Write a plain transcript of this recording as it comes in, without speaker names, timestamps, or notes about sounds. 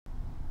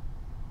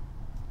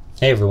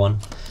Hey everyone,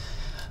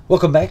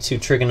 welcome back to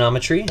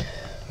Trigonometry.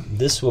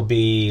 This will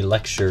be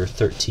lecture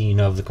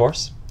 13 of the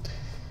course,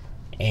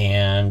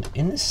 and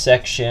in this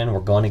section we're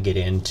going to get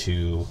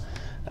into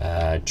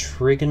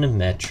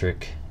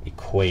trigonometric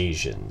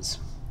equations.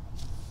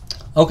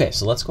 Okay,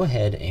 so let's go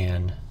ahead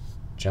and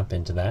jump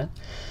into that.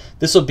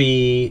 This will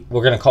be,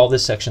 we're going to call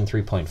this section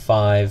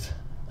 3.5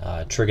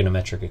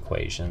 trigonometric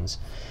equations.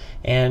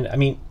 And I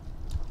mean,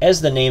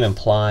 as the name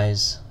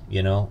implies,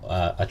 you know,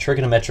 a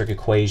trigonometric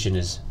equation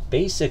is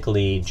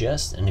basically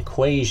just an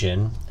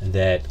equation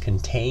that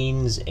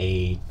contains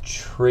a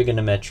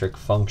trigonometric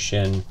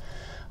function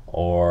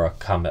or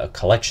a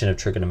collection of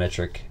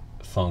trigonometric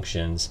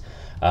functions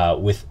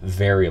with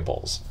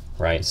variables,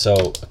 right?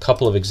 So a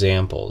couple of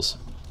examples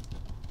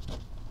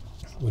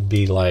would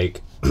be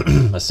like,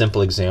 a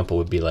simple example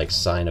would be like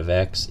sine of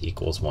x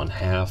equals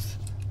 1/2.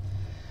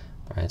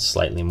 Right?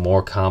 Slightly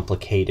more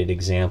complicated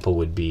example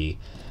would be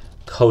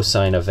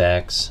cosine of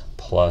x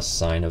plus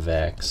sine of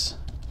x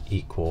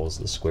equals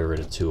the square root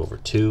of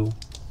 2/2.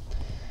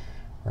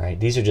 Right?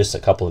 These are just a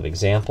couple of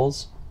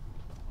examples.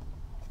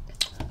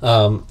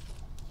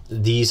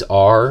 These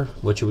are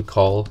what you would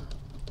call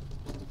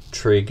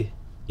trig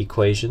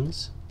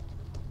equations.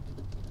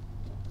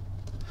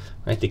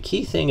 Right? The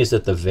key thing is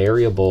that the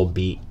variable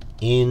be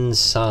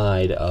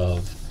inside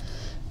of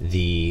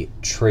the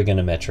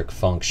trigonometric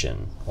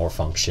function or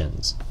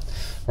functions.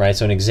 Right?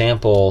 So an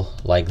example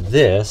like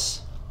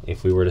this,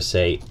 if we were to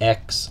say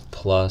x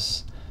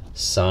plus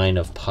sine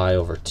of pi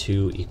over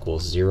 2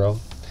 equals 0,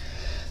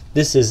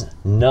 this is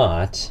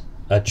not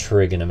a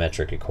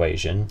trigonometric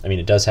equation. I mean,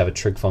 it does have a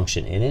trig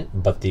function in it,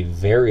 but the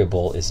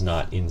variable is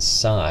not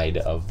inside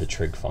of the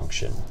trig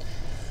function.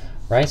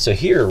 Right? So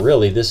here,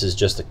 really, this is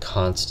just a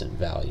constant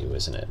value,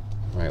 isn't it?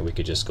 Right? We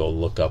could just go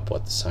look up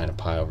what the sine of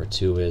pi over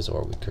 2 is,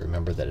 or we could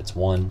remember that it's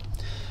 1.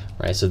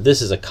 Right? So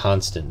this is a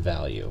constant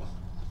value.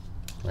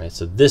 Right?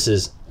 So this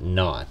is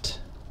not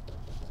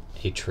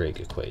a trig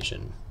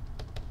equation.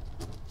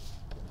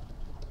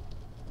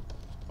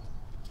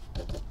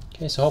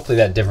 Okay, so hopefully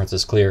that difference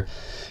is clear.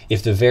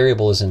 If the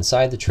variable is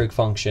inside the trig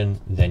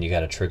function, then you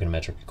got a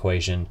trigonometric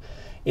equation.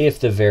 If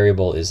the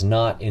variable is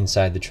not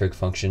inside the trig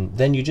function,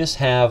 then you just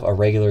have a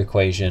regular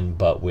equation,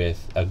 but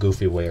with a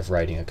goofy way of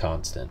writing a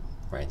constant.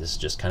 Right? This is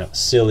just kind of a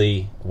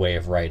silly way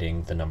of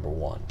writing the number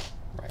 1.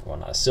 Right? Well,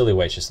 not a silly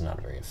way, it's just not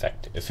a very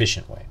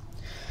efficient way.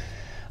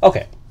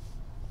 Okay,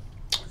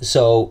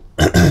 so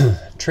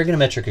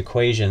trigonometric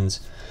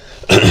equations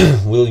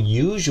will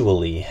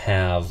usually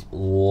have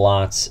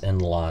lots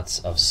and lots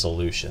of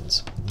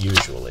solutions,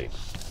 usually.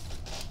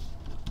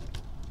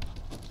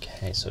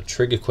 Okay, so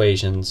trig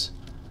equations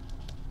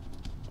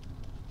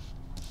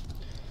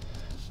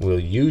will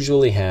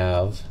usually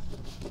have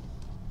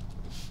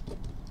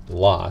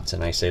lots,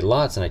 and I say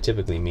lots, and I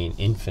typically mean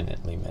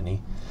infinitely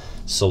many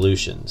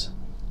solutions.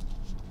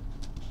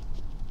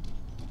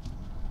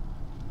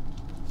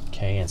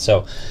 Okay, and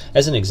so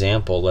as an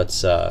example,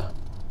 let's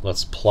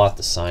plot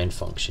the sine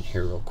function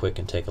here real quick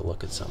and take a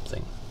look at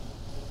something.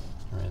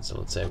 All right, so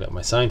let's say I've got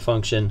my sine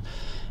function,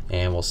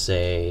 and we'll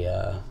say,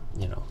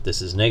 you know,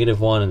 this is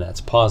 -1 and that's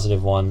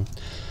 +1.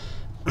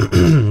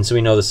 So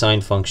we know the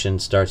sine function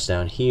starts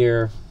down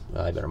here.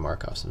 I better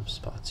mark off some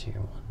spots here.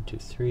 1, 2,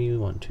 3,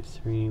 1, 2,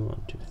 3,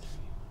 1, 2, 3,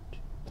 1,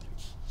 2,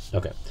 3.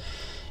 Okay,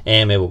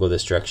 and maybe we'll go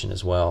this direction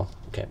as well.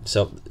 Okay,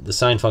 so the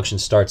sine function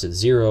starts at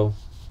 0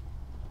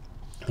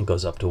 and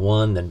goes up to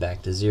 1, then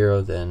back to 0,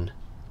 then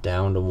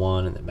down to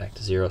 1, and then back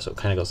to 0. So it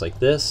kind of goes like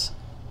this.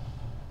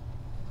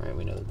 Right?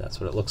 We know that that's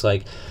what it looks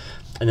like.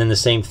 And then the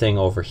same thing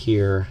over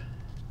here.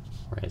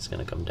 Right? It's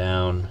going to come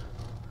down,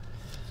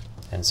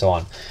 and so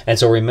on. And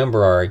so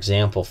remember our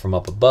example from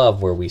up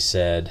above where we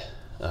said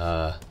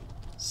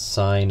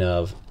sine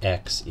of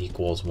x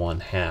equals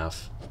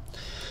 1/2.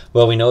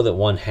 Well, we know that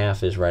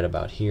 1/2 is right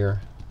about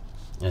here.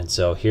 And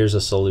so here's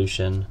a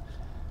solution.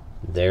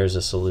 There's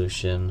a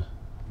solution.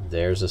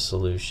 There's a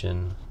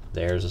solution.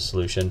 There's a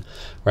solution.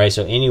 Right?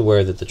 So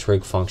anywhere that the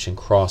trig function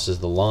crosses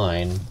the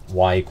line,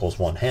 y equals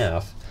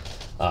 1/2,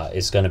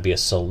 is going to be a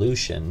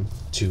solution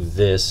to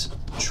this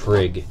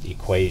trig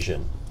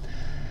equation.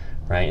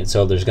 Right? And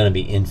so there's going to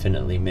be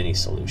infinitely many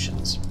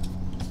solutions.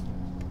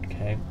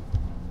 Okay?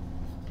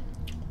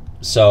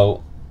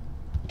 So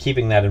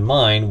keeping that in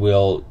mind,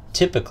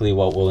 typically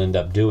what we'll end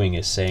up doing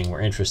is saying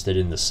we're interested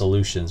in the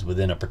solutions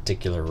within a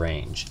particular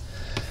range.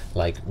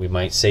 Like we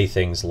might say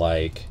things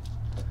like,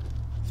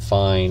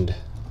 find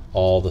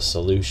all the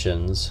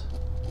solutions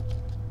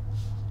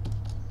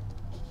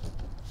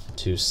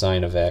to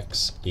sine of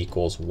x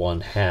equals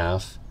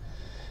 1/2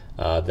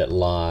 that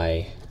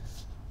lie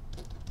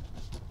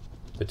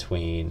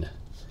between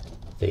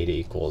theta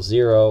equals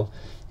 0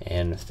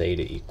 and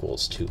theta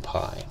equals 2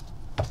 pi.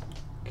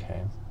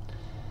 Okay.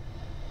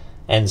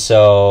 And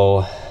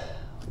so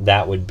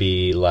that would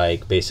be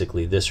like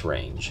basically this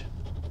range,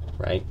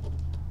 right?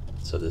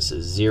 So this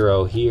is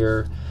 0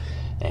 here,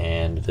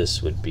 and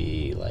this would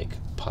be like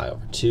pi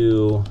over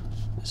 2,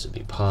 this would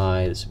be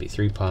pi, this would be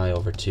 3 pi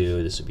over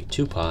 2, this would be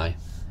 2 pi.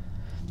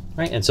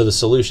 right? And so the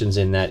solutions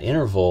in that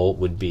interval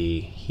would be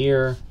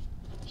here,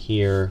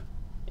 here,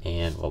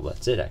 and well,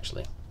 that's it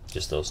actually,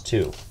 just those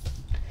two.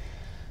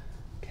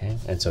 Okay,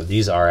 and so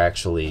these are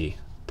actually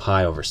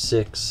pi over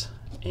 6,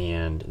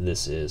 and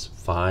this is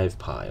 5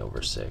 pi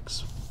over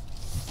 6.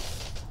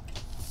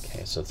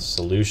 Okay, so the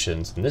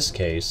solutions in this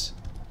case,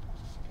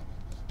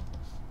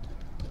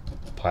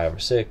 pi over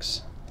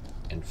 6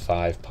 and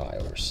 5 pi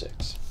over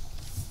 6.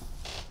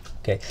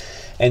 Okay,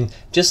 and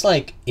just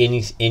like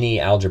any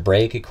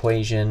algebraic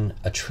equation,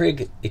 a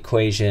trig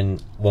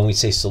equation, when we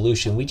say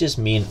solution, we just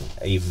mean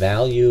a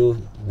value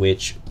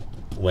which,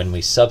 when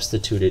we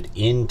substitute it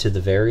into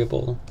the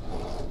variable,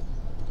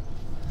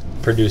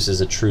 produces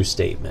a true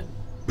statement.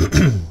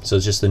 So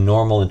it's just the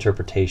normal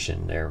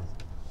interpretation there.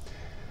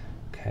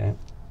 Okay.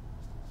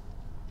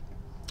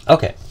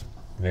 Okay,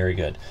 very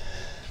good.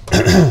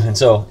 And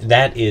so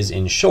that is,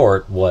 in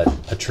short, what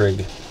a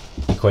trig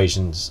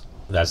equations,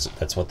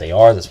 that's what they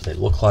are, that's what they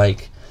look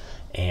like,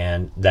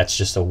 and that's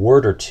just a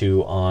word or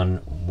two on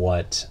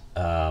what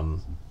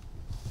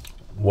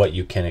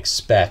you can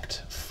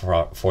expect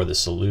for the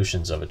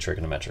solutions of a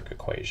trigonometric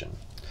equation.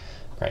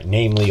 Right,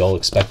 namely, you'll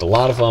expect a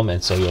lot of them,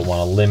 and so you'll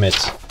want to limit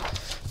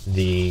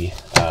the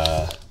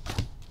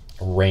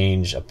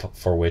range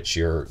for which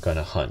you're going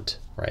to hunt.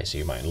 Right, so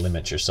you might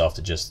limit yourself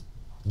to just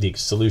the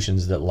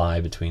solutions that lie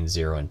between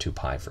 0 and 2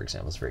 pi, for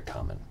example. Is very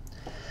common.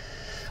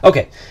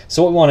 Okay,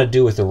 so what we want to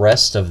do with the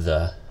rest of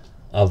the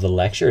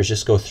lecture is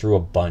just go through a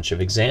bunch of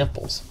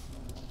examples.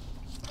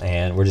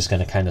 And we're just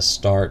going to kind of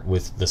start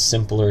with the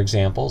simpler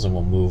examples, and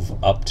we'll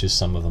move up to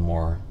some of the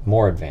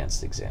more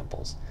advanced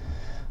examples.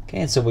 Okay,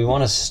 and so we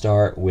want to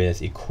start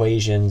with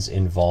equations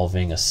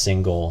involving a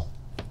single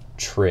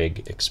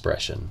trig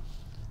expression.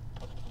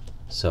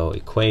 So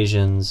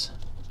equations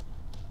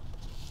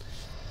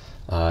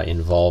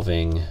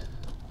involving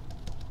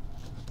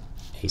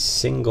a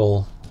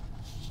single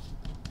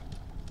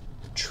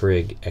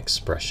trig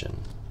expression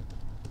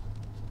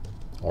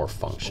or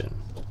function.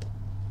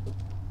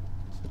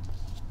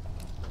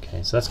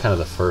 Okay, so that's kind of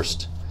the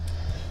first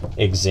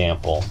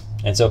example.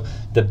 And so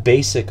the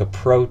basic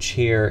approach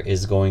here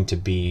is going to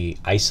be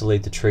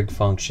isolate the trig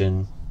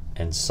function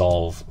and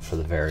solve for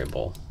the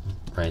variable.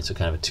 Right, so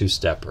kind of a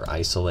two-stepper.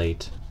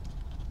 Isolate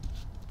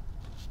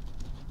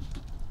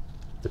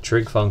the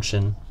trig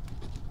function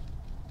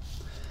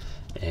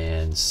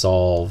and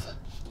solve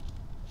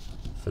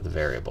for the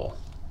variable.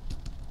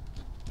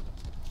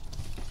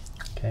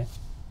 Okay,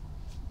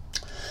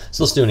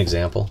 so let's do an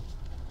example.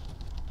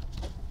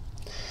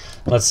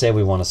 Let's say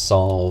we want to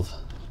solve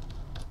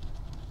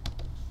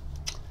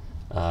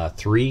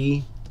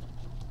 3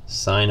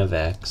 sine of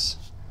x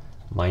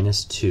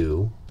minus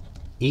 2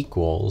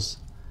 equals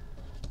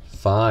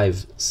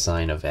 5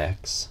 sine of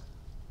x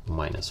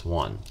minus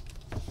 1.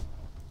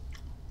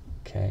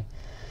 Okay,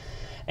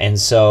 and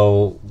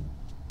so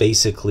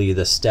basically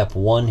the step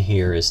 1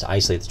 here is to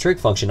isolate the trig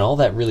function. All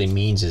that really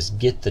means is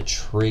get the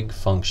trig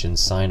function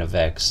sine of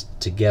x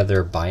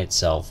together by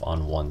itself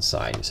on one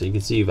side. So you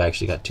can see you've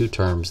actually got two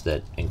terms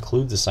that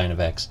include the sine of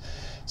x.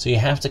 So you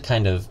have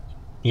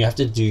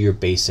to do your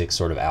basic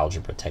sort of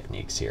algebra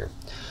techniques here.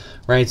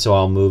 Right, so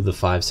I'll move the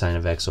 5 sine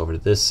of x over to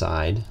this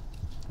side.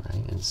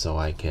 Right, and so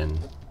I can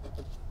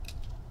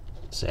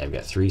say I've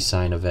got 3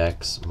 sine of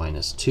x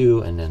minus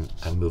 2, and then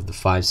I move the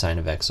 5 sine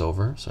of x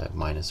over, so I have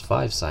minus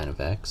 5 sine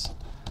of x,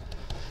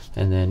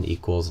 and then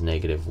equals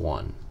negative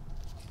 1.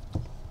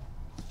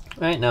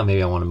 Right, now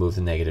maybe I want to move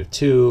the negative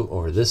 2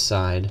 over this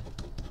side,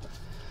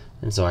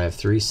 and so I have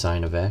 3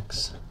 sine of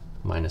x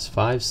minus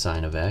 5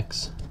 sine of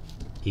x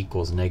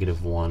equals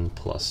negative 1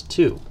 plus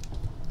 2.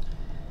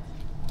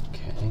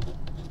 Okay.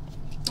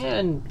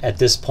 And at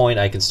this point,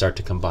 I can start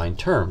to combine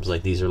terms.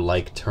 Like, these are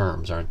like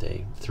terms, aren't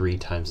they? 3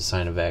 times the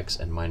sine of x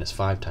and minus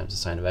 5 times the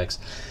sine of x.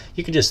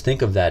 You can just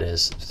think of that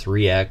as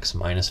 3x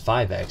minus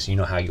 5x. You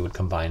know how you would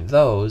combine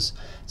those,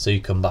 so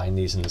you combine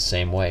these in the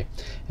same way.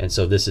 And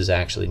so this is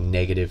actually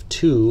negative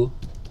 2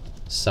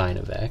 sine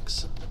of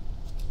x.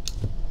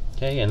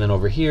 Okay, and then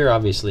over here,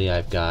 obviously,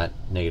 I've got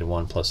negative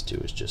 1 plus 2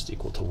 is just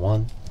equal to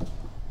 1.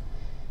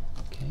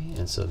 Okay,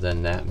 and so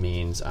then that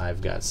means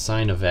I've got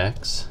sine of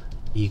x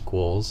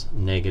equals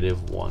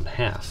negative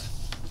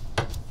 1/2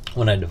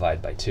 when I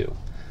divide by 2.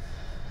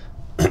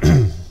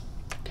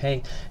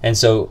 Okay, and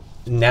so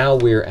now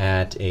we're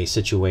at a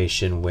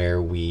situation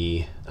where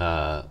we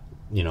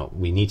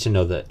need to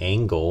know the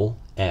angle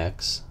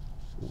x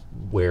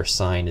where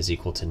sine is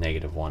equal to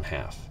negative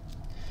 1/2.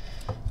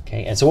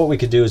 Okay, and so what we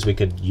could do is we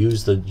could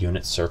use the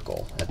unit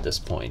circle at this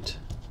point.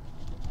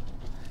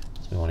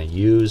 So we want to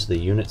use the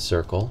unit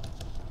circle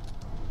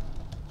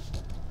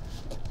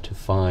to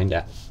find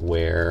out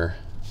where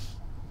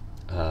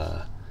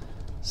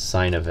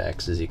sine of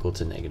x is equal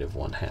to negative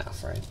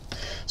 1/2, right?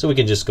 So we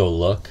can just go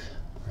look,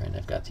 right?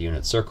 I've got the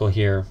unit circle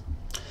here,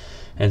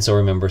 and so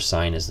remember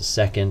sine is the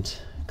second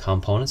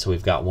component, so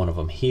we've got one of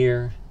them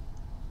here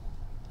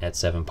at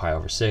 7 pi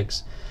over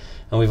 6,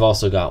 and we've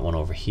also got one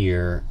over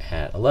here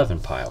at 11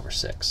 pi over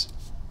 6.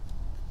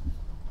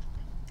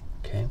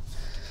 Okay,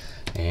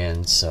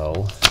 and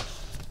so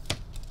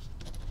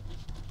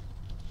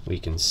we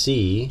can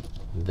see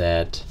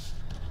that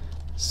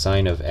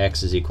sine of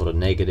x is equal to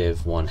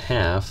negative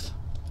 1/2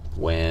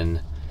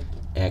 when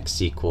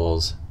x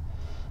equals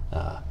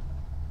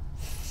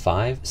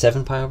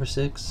 7 pi over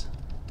 6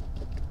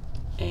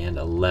 and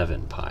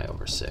 11 pi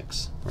over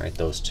 6, right?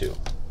 Those two.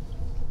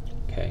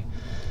 Okay.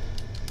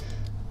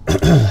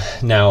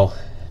 Now,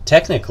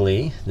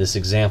 technically, this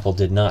example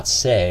did not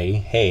say,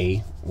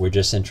 hey, we're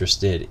just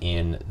interested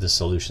in the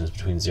solutions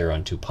between 0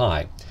 and 2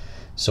 pi.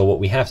 So what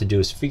we have to do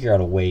is figure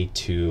out a way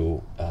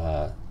to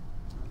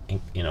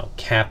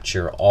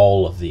capture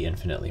all of the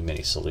infinitely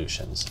many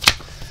solutions.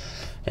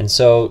 And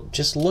so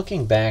just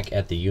looking back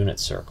at the unit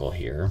circle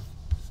here,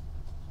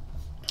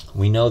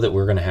 we know that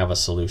we're going to have a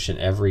solution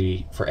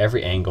for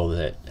every angle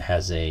that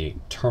has a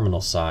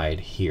terminal side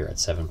here at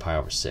 7 pi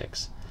over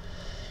 6.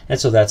 And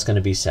so that's going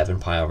to be 7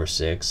 pi over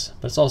 6,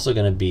 but it's also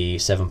going to be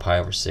 7 pi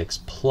over 6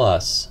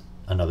 plus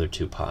another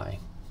 2 pi,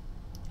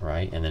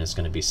 right? And then it's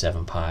going to be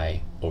 7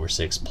 pi over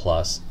 6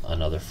 plus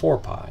another 4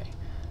 pi,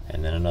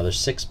 and then another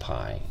 6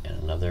 pi,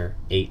 and another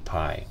 8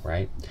 pi,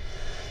 right?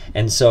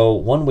 And so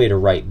one way to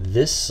write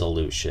this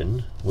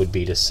solution would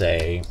be to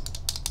say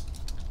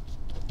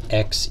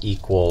x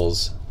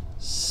equals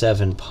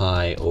 7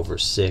 pi over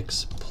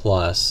 6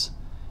 plus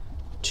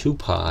 2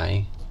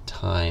 pi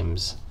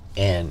times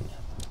n,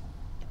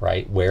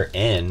 right? Where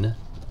n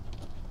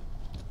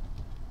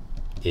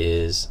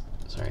is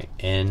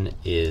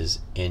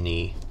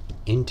any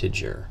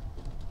integer,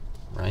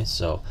 right?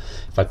 So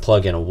if I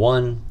plug in a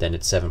 1, then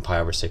it's 7 pi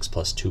over 6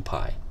 plus 2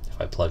 pi.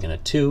 If I plug in a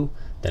 2,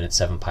 then it's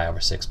 7 pi over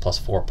 6 plus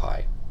 4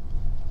 pi.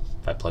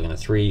 If I plug in a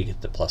 3, you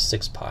get the plus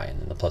 6 pi,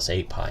 and then the plus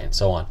 8 pi, and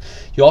so on.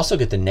 You also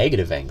get the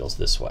negative angles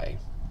this way,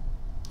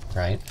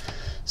 right?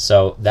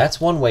 So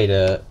that's one way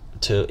to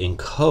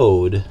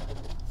encode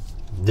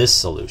this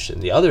solution.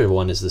 The other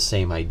one is the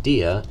same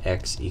idea,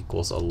 x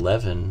equals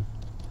 11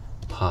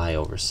 pi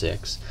over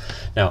 6.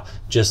 Now,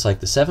 just like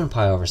the 7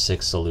 pi over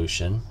 6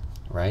 solution,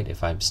 right?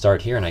 If I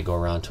start here and I go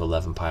around to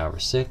 11 pi over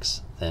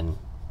 6, then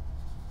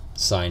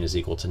sine is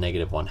equal to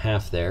negative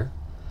 1/2 there.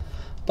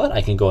 But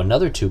I can go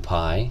another 2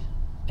 pi,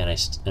 and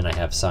I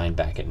have sine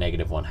back at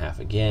negative 1/2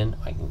 again.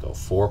 I can go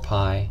 4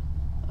 pi,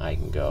 I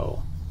can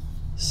go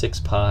 6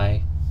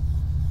 pi,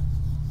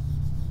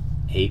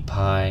 8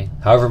 pi,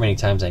 however many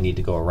times I need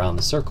to go around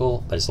the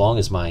circle, but as long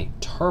as my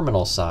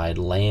terminal side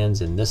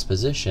lands in this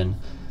position,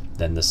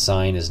 then the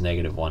sine is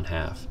negative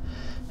 1/2.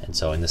 And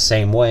so in the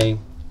same way,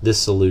 this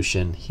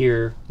solution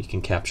here, you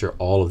can capture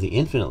all of the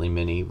infinitely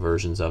many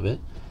versions of it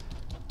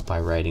by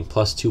writing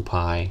plus 2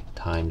 pi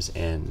times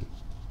n,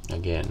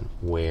 again,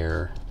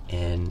 where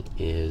n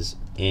is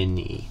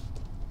any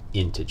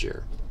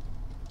integer.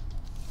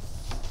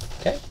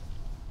 Okay?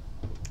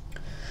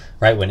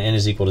 Right, when n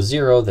is equal to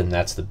 0, then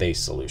that's the base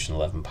solution,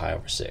 11 pi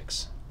over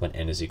 6. When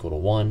n is equal to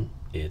 1,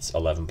 it's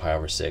 11 pi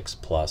over 6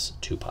 plus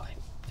 2 pi,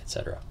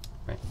 etc.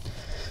 Right?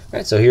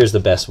 Right, so here's the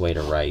best way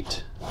to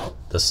write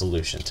the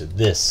solution to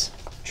this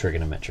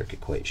trigonometric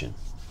equation.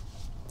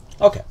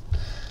 Okay.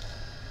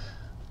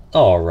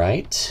 All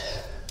right,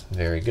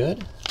 very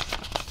good.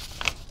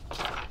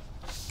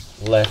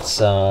 Let's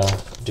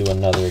do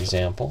another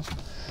example.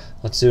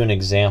 Let's do an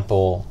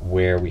example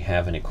where we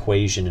have an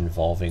equation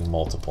involving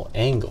multiple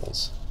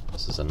angles.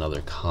 This is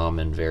another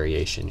common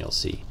variation you'll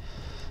see.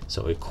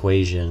 So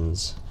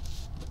equations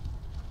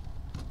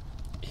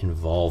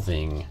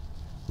involving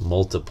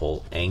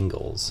multiple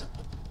angles.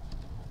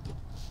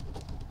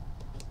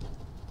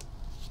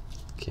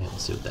 Okay,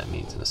 let's see what that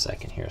means in a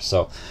second here.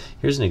 So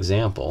here's an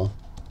example.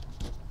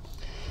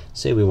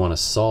 Say we want to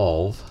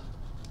solve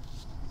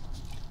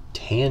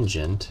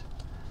tangent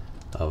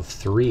of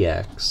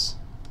 3x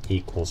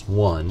equals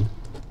 1.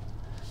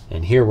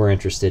 And here we're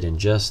interested in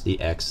just the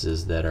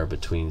x's that are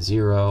between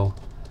 0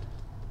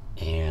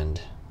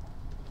 and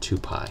 2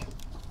 pi.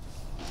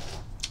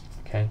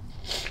 Okay?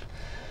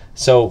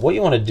 So what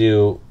you want to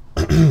do,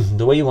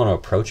 the way you want to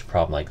approach a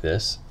problem like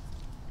this,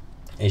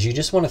 is you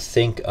just want to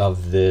think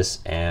of this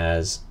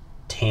as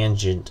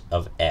tangent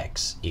of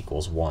x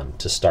equals 1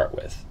 to start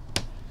with.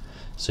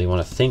 So you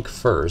want to think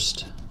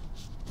first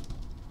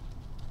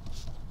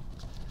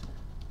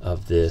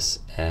of this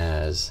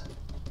as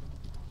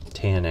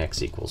tan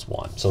x equals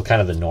 1. So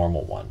kind of the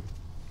normal one.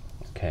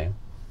 Okay.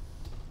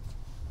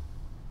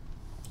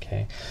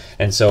 Okay.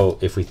 And so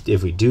if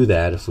we do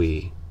that, if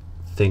we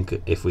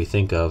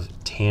think of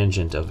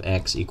tangent of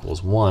x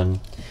equals 1,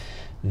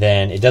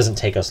 then it doesn't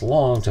take us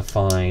long to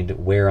find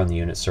where on the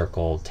unit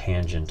circle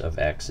tangent of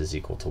x is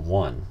equal to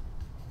 1.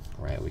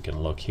 Right? We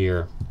can look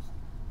here,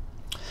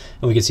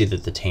 and we can see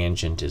that the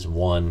tangent is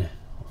 1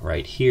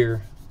 right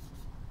here.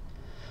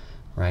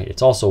 Right?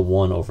 It's also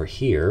 1 over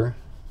here.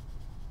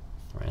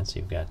 Right? So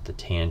you've got the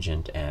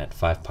tangent at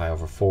 5 pi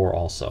over 4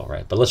 also,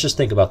 right? But let's just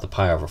think about the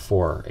pi over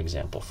 4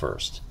 example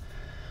first.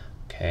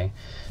 Okay,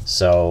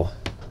 so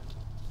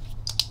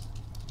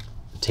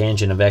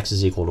tangent of x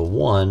is equal to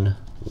 1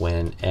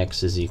 when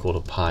x is equal to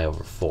pi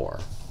over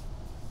 4.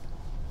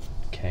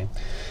 Okay,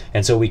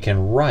 and so we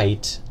can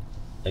write,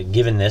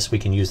 given this, we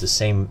can use the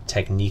same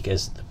technique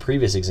as the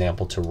previous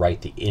example to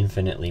write the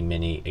infinitely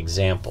many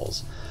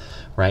examples,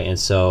 right? And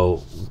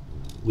so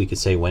we could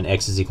say when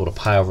x is equal to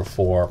pi over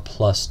 4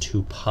 plus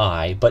 2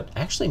 pi, but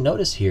actually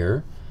notice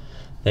here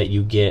that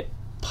you get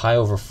pi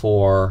over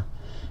 4,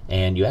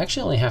 and you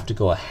actually only have to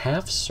go a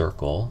half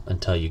circle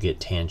until you get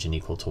tangent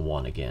equal to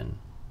 1 again.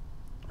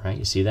 Right?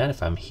 You see that?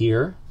 If I'm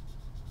here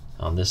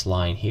on this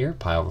line here,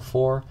 pi over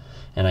 4,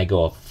 and I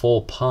go a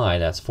full pi,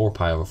 that's 4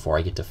 pi over 4,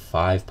 I get to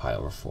 5 pi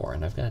over 4,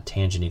 and I've got a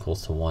tangent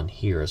equals to 1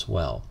 here as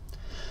well.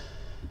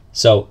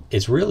 So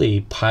it's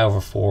really pi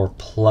over 4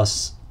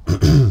 plus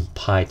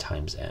pi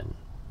times n.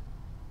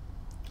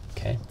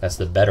 Okay, that's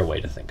the better way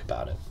to think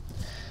about it.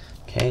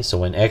 Okay, so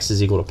when x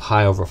is equal to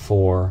pi over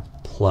 4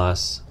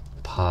 plus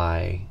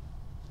pi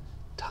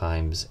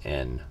times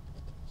n,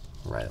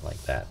 write it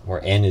like that,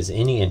 where n is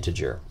any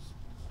integer.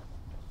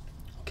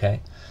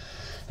 Okay,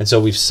 and so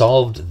we've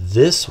solved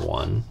this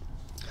one,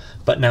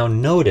 but now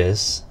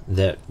notice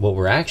that what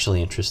we're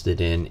actually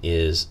interested in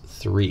is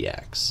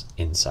 3x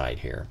inside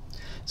here.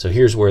 So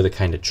here's where the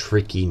kind of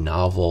tricky,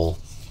 novel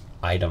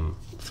item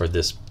for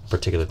this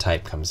particular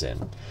type comes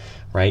in,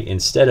 right?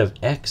 Instead of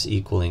x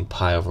equaling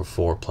pi over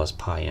 4 plus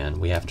pi n,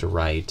 we have to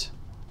write,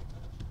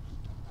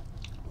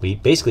 we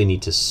basically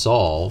need to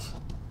solve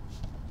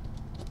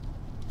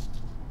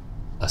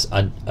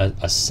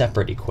a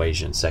separate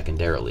equation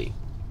secondarily.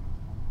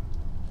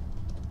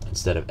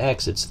 Instead of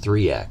x, it's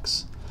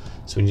 3x.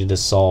 So we need to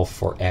solve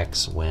for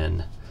x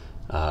when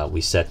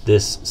we set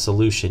this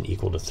solution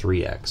equal to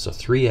 3x. So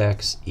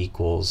 3x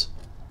equals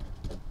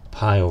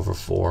pi over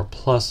 4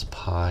 plus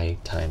pi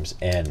times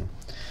n.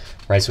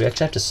 Right, so we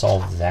actually have to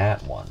solve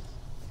that one.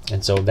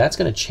 And so that's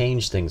going to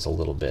change things a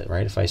little bit,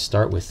 right? If I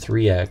start with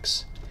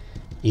 3x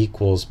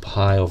equals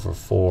pi over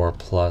 4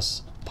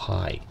 plus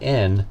pi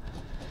n,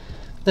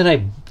 then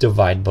I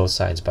divide both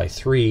sides by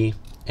 3,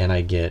 and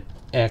I get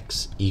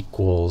x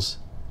equals,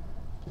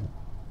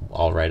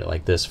 I'll write it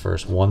like this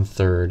first,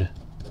 1/3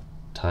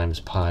 times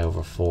pi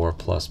over 4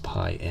 plus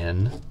pi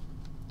n.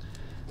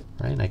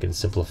 Right, and I can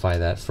simplify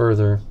that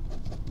further.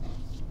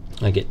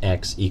 I get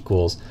x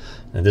equals,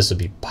 and this would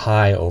be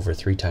pi over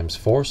 3 times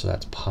 4, so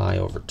that's pi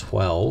over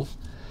 12.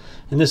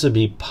 And this would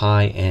be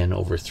pi n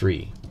over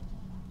 3.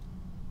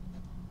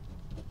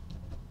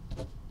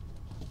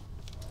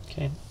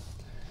 Okay.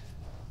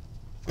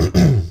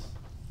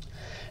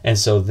 And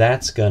so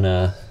that's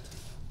gonna,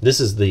 this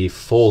is the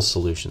full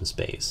solution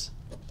space.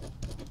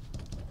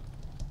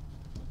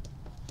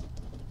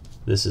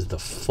 This is the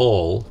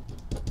full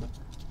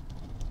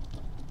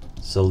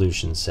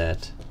solution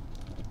set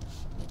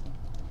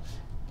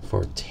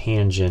for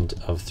tangent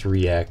of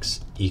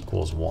 3x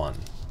equals 1.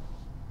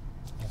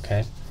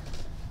 Okay?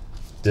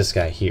 This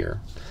guy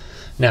here.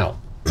 Now,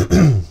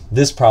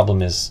 this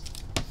problem is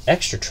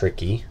extra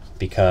tricky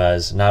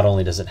because not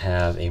only does it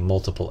have a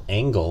multiple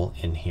angle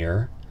in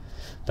here,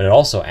 but it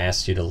also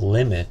asks you to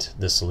limit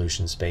the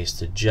solution space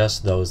to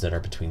just those that are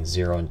between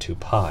 0 and 2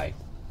 pi.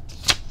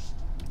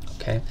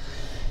 Okay?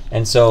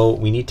 And so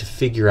we need to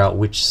figure out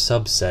which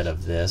subset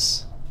of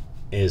this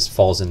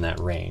falls in that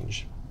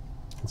range.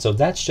 And so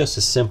that's just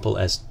as simple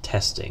as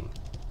testing.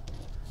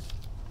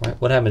 Right?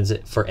 What happens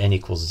for n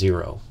equals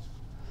 0?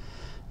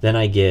 Then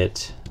I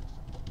get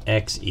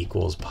x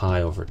equals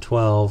pi over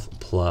 12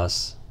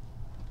 plus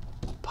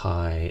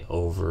pi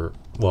over,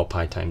 well,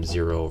 pi times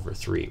 0 over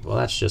 3. Well,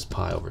 that's just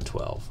pi over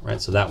 12,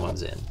 right? So that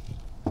one's in.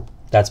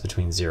 That's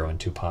between 0 and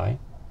 2 pi.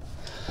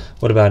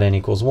 What about n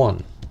equals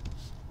 1?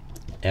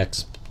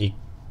 x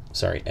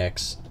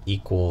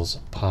equals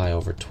pi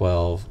over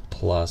 12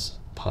 plus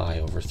pi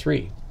over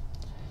 3.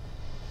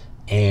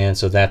 And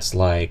so that's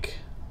like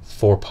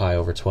 4 pi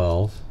over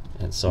 12,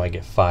 and so I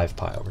get 5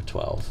 pi over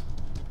 12.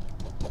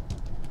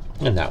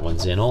 And that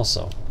one's in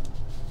also.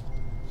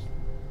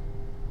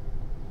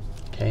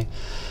 Okay,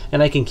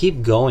 and I can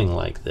keep going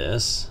like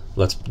this.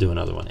 Let's do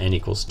another one. N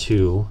equals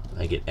 2.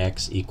 I get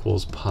x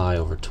equals pi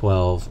over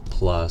 12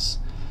 plus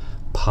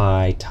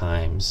pi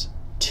times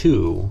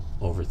 2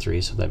 over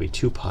 3, so that'd be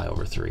 2 pi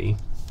over 3.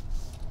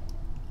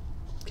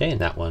 Okay,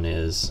 and that one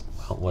is,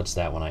 well, what's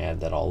that? When I add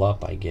that all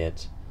up, I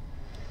get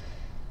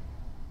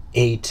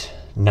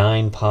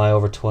 9 pi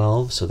over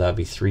 12, so that'd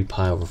be 3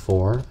 pi over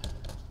 4.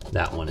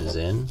 That one is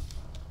in.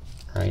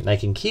 Right, and I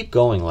can keep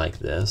going like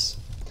this.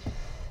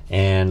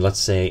 And let's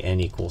say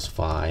n equals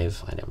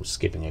 5. I'm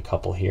skipping a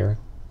couple here.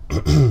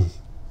 And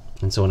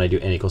so when I do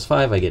n equals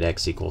 5, I get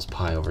x equals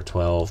pi over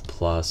 12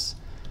 plus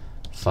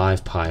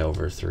 5 pi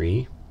over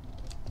 3.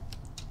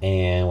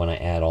 And when I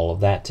add all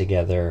of that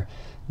together,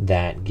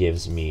 that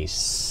gives me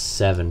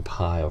 7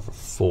 pi over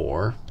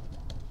 4.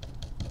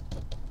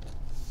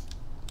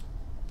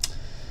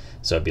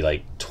 So it'd be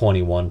like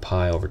 21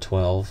 pi over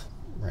 12,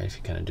 right, if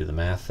you kind of do the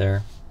math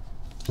there.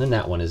 And then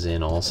that one is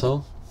in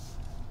also.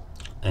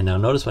 And now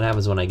notice what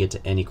happens when I get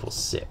to n equals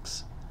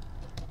 6.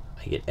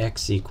 I get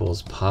x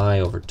equals pi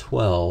over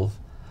 12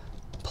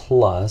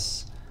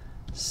 plus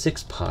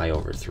 6 pi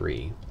over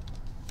 3.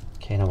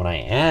 Okay, now when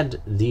I add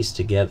these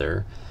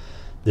together,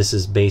 this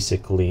is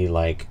basically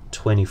like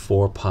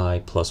 24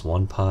 pi plus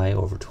 1 pi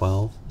over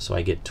 12. So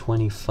I get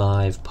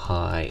 25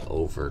 pi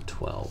over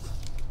 12.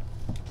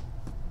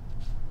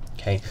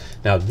 Okay,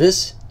 now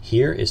this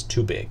here is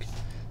too big.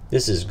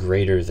 this is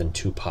greater than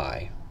 2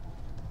 pi.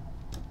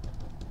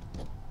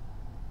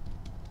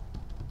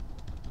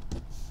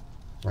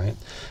 Right?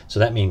 So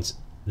that means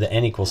the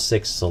n equals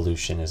 6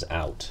 solution is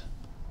out.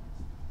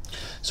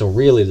 So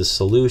really the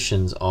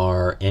solutions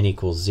are n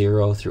equals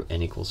 0 through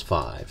n equals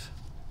 5.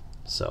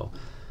 So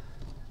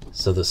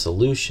the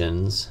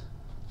solutions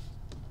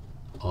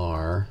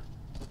are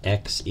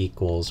x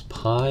equals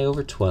pi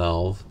over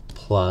 12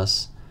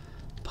 plus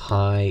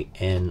pi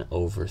n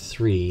over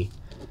 3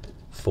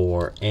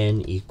 for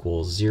n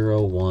equals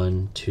 0,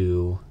 1,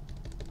 2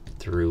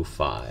 through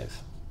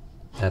 5.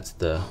 That's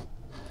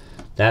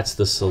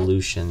the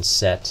solution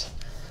set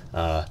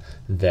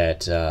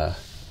that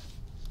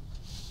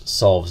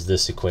solves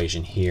this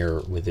equation here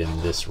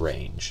within this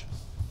range.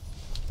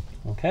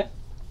 Okay?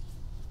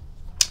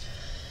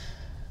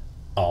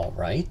 All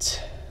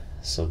right.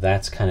 So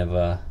that's kind of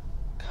a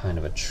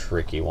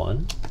tricky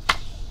one.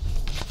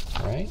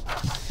 All right.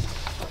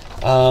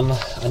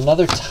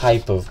 Another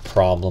type of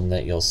problem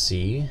that you'll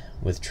see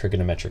with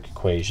trigonometric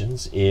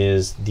equations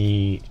is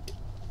the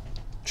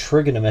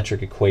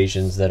trigonometric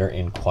equations that are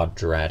in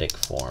quadratic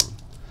form.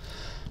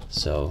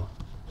 So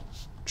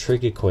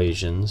trig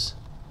equations,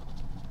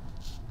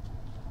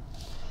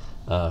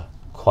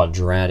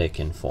 quadratic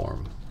in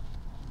form.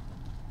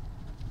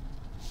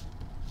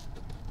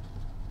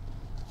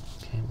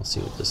 Okay, we'll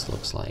see what this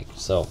looks like.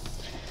 So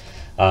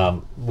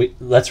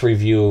let's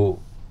review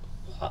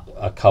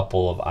a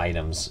couple of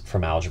items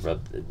from algebra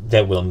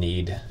that we'll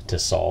need to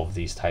solve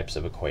these types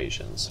of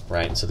equations,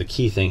 right? So the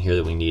key thing here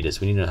that we need is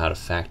we need to know how to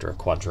factor a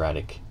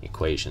quadratic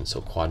equation. So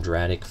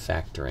quadratic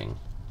factoring.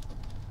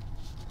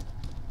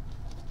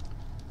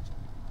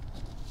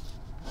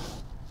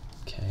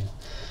 Okay,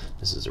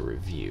 this is a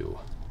review.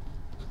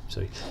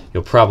 So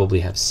you'll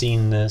probably have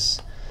seen this,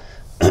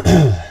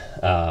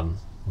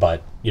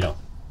 but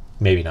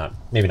maybe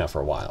not for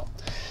a while.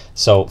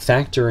 So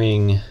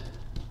factoring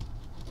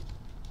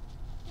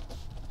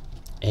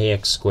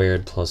ax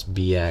squared plus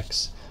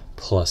bx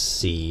plus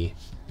c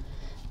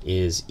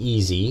is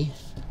easy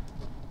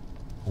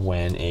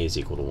when a is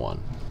equal to 1.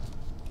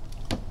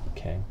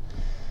 Okay. All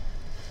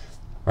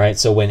right,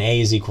 so when a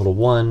is equal to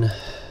 1,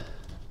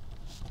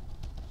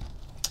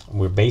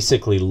 we're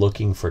basically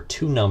looking for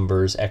two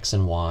numbers, x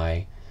and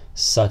y,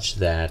 such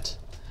that,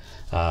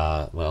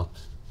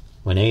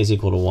 when a is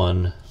equal to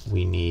 1,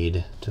 we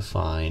need to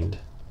find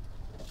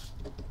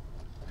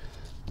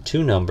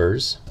two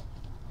numbers,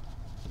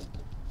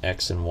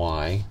 x and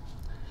y,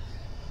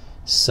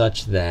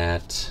 such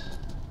that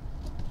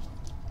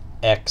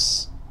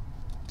x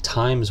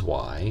times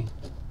y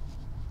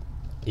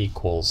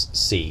equals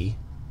c,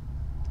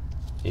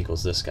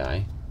 equals this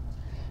guy,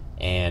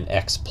 and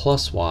x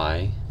plus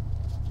y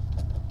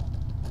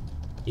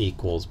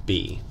equals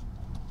b,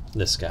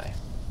 this guy.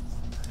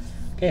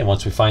 Okay, and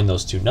once we find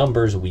those two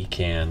numbers, we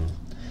can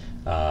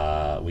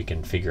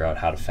figure out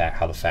how the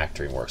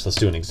factoring works. Let's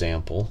do an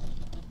example.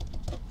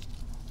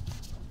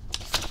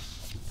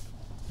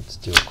 Let's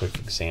do a quick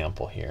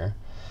example here.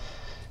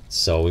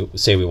 So we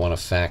say we want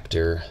to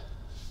factor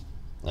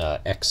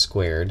x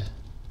squared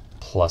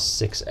plus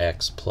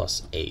 6x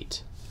plus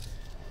 8.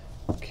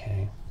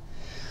 Okay.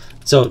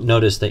 So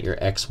notice that your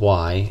x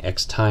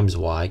times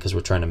y, because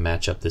we're trying to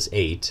match up this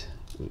 8,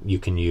 you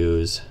can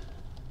use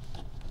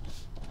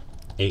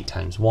 8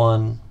 times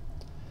 1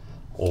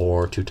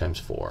 or 2 times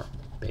 4,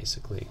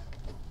 basically.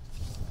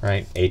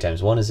 Right? 8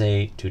 times 1 is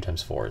 8, 2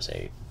 times 4 is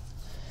 8.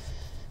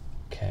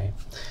 Okay.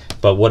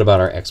 But what about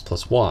our x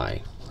plus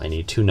y? I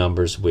need two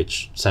numbers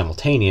which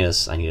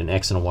simultaneous. I need an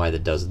x and a y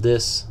that does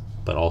this,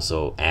 but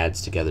also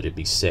adds together to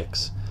be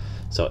 6.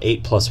 So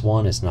 8 plus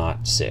 1 is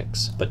not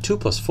 6, but 2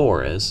 plus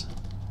 4 is.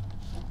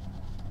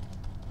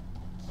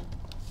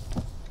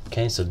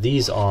 Okay, so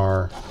these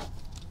are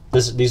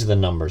the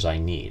numbers I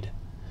need.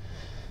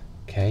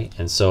 Okay,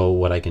 and so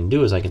what I can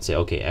do is I can say,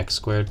 okay, x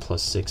squared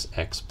plus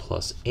 6x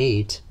plus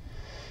 8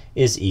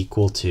 is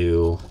equal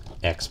to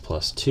x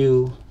plus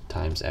 2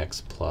 times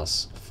x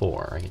plus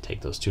 4. I can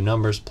take those two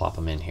numbers, plop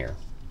them in here,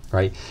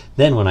 right?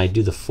 Then when I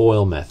do the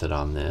FOIL method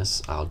on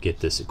this, I'll get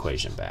this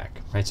equation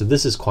back, right? So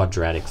this is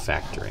quadratic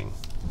factoring.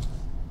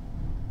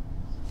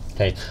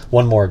 Okay,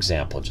 one more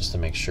example just to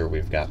make sure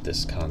we've got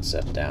this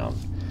concept down.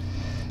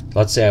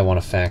 Let's say I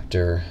want to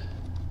factor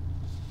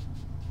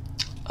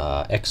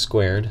x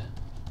squared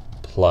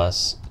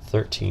plus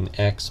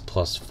 13x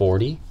plus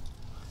 40.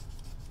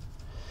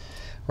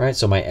 Right,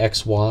 so my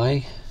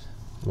xy,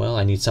 well,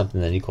 I need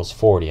something that equals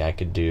 40. I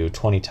could do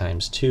 20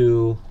 times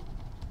 2.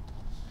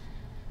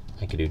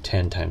 I could do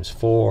 10 times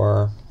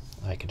 4.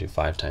 I could do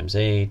 5 times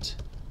 8.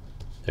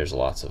 There's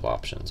lots of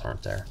options,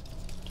 aren't there?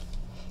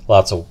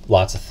 Lots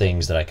of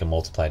things that I can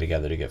multiply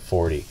together to get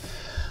 40.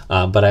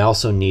 But I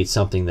also need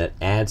something that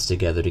adds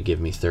together to give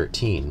me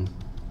 13.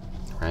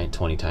 Right?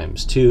 20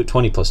 times 2,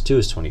 20 plus 2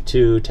 is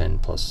 22, 10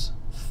 plus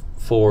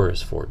 4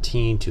 is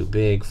 14, too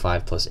big.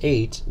 5 plus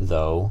 8,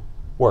 though,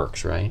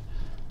 works, right?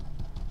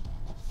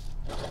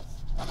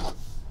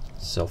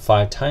 So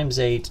 5 times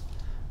 8,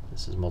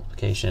 this is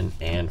multiplication,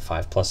 and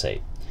 5 plus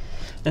 8.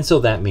 And so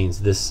that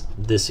means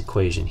this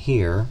equation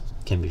here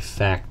can be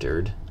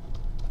factored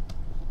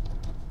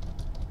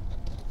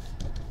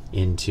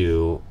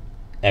into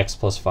x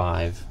plus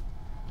 5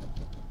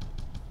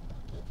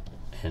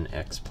 and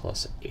x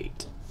plus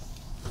 8.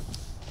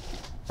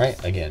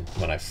 Right, again,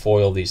 when I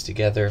FOIL these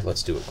together,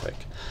 let's do it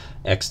quick.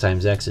 X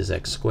times x is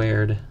x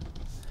squared.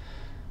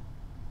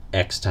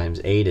 X times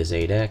 8 is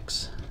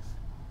 8x.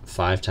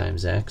 5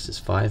 times x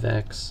is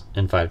 5x.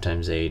 And 5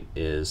 times 8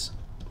 is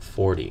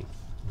 40.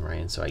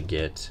 Right, and so I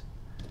get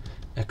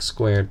x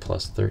squared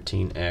plus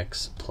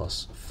 13x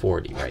plus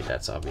 40. Right,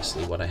 that's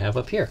obviously what I have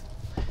up here.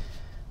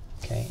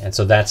 Okay, and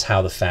so that's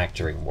how the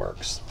factoring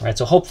works. Right,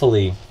 so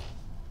hopefully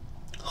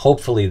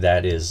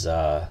that is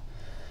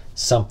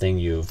something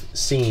you've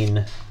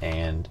seen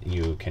and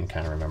you can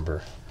kind of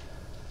remember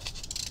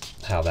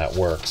how that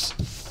works.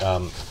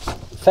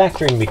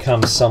 Factoring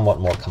becomes somewhat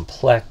more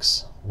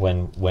complex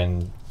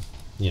when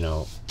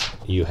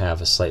you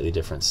have a slightly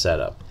different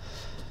setup.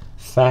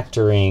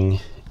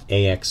 Factoring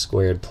ax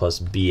squared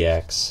plus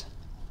bx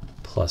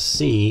plus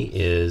c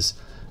is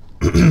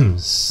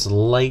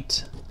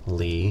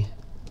slightly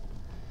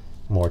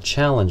more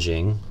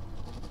challenging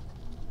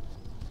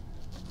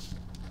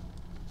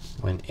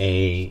when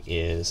a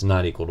is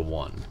not equal to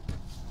 1,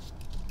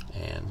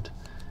 and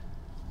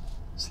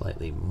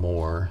slightly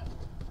more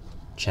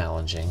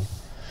challenging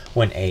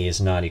when a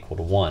is not equal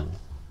to 1.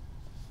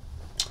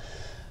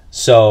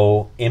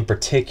 So in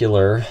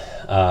particular,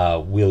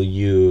 we'll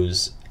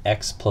use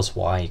x plus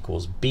y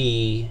equals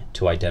b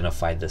to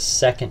identify the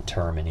second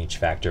term in each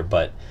factor,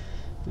 but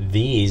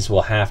these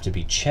will have to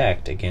be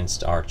checked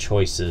against our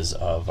choices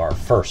of our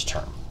first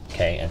term.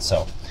 Okay, and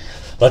so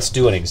let's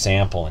do an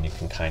example and you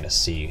can kind of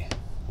see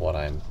what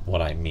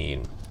I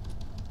mean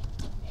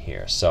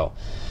here. So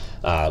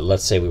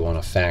let's say we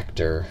want to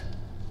factor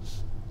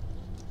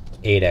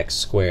 8x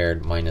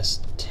squared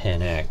minus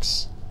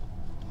 10x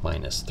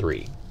minus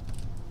 3.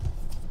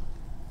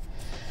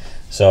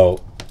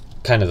 So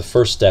kind of the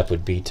first step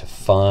would be to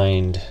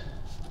find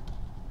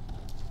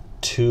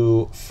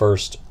two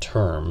first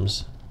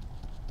terms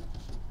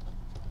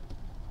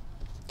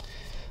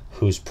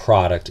whose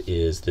product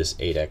is this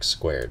 8x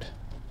squared.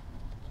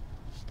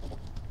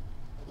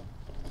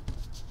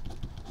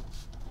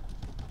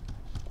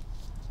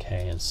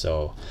 Okay, and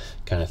so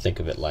kind of think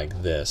of it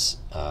like this.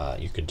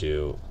 You could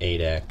do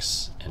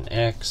 8x and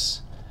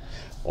x,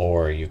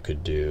 or you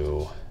could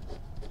do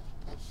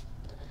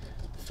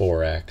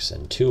 4x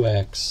and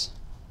 2x.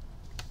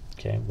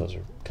 Okay, those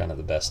are kind of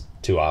the best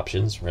two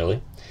options,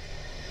 really.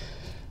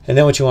 And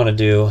then what you want to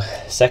do,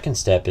 second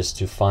step, is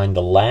to find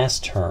the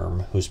last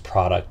term whose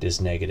product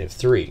is negative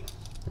 3.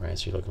 Right,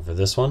 so you're looking for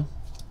this one.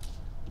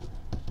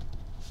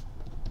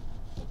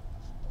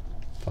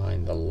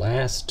 Find the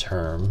last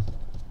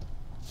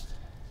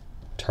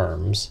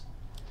terms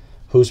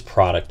whose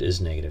product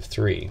is negative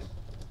 3.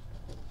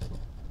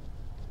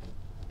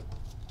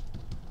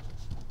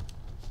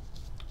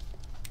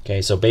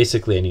 Okay, so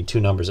basically I need two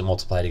numbers that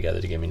multiply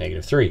together to give me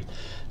negative 3.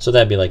 So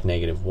that'd be like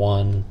negative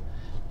 1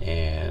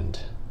 and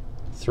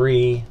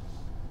 3,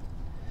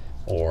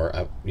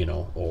 or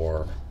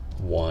or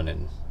 1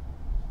 and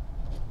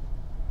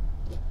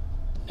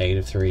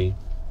negative 3,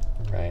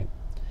 right?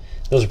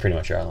 Those are pretty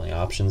much our only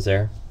options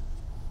there.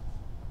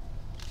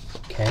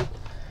 Okay,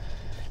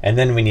 and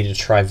then we need to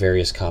try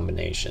various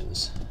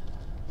combinations.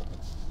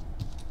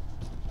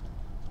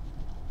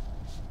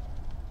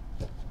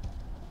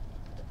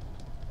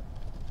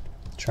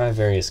 Try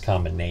various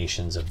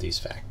combinations of these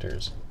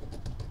factors.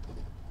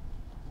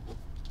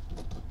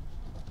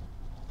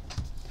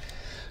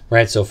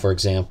 Right, so for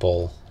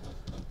example,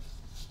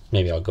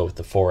 maybe I'll go with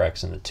the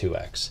 4x and the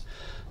 2x.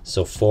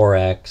 So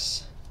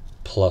 4x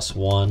plus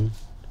 1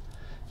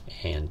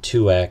 and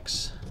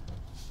 2x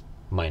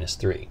minus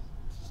 3,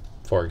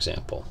 for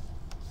example.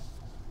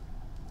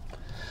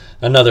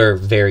 Another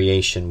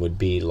variation would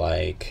be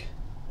like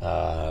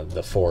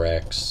the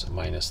 4x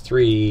minus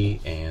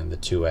 3 and the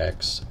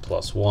 2x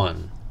plus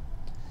 1.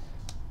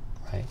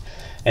 Right?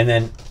 And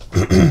then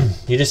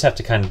you just have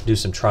to kind of do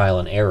some trial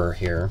and error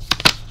here.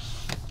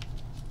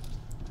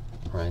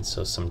 Right,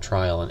 so some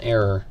trial and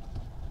error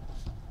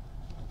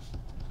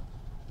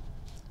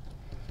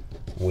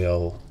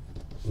will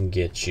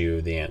get you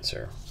the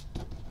answer.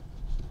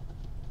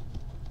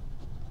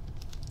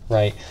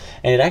 Right,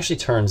 and it actually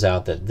turns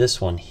out that this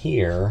one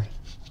here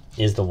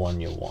is the one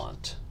you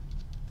want.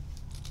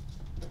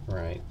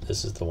 Right,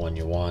 this is the one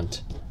you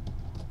want.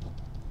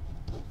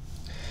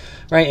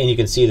 Right, and you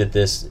can see that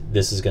this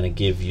is going to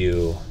give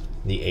you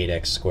the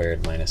 8x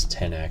squared minus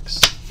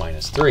 10x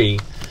minus 3,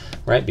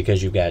 right,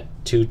 because you've got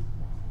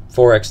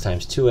 4x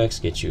times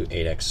 2x gets you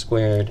 8x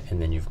squared, and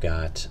then you've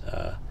got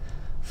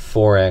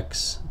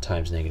 4x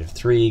times negative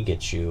 3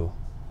 gets you,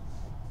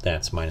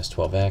 that's minus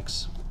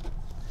 12x,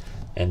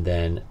 and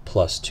then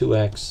plus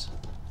 2x,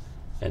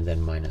 and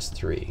then minus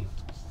 3.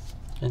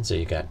 And so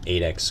you got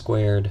 8x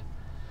squared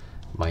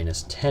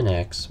minus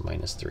 10x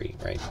minus 3,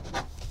 right?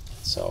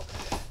 So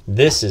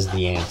this is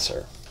the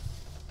answer.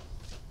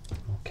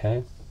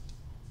 Okay.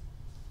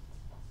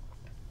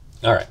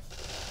 All right.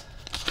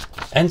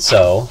 And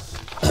so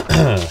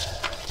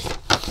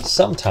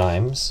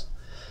sometimes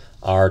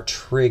our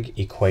trig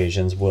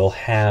equations will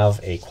have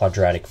a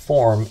quadratic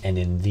form, and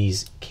in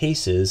these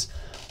cases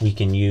we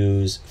can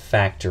use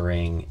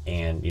factoring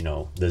and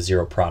the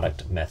zero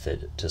product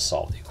method to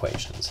solve the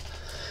equations.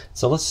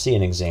 So let's see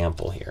an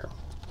example here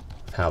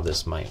of how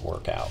this might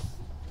work out.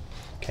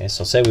 Okay,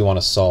 so say we want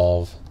to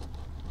solve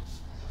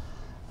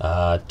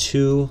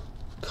 2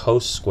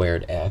 cos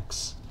squared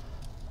x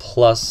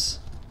plus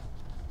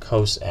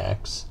cos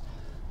x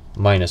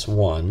minus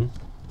 1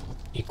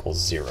 equals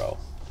 0.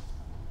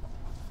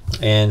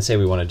 And say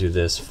we want to do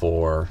this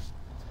for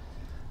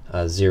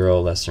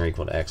 0 less than or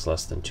equal to x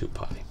less than 2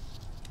 pi.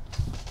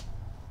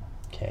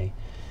 Okay,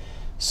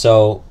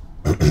 so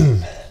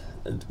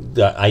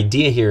the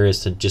idea here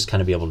is to just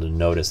kind of be able to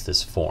notice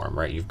this form,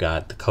 right? You've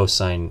got the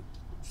cosine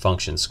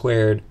function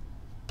squared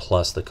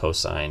plus the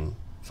cosine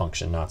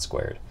function not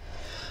squared,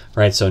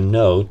 right? So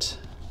note,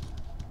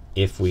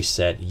 if we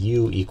set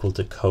u equal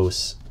to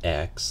cos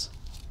x,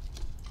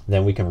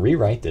 then we can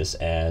rewrite this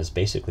as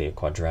basically a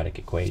quadratic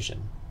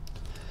equation.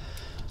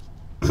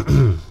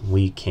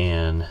 We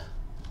can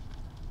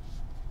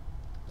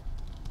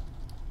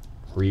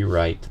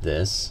rewrite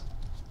this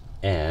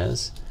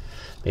as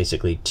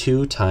basically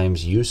 2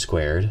 times u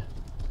squared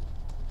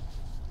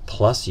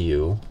plus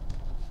u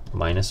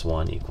minus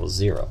 1 equals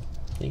 0.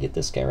 You get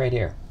this guy right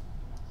here,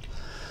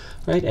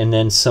 right? And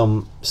then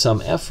some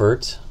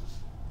effort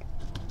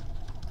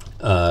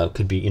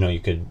could be, you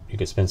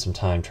could spend some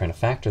time trying to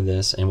factor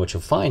this, and what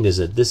you'll find is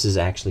that this is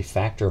actually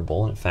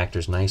factorable, and it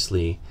factors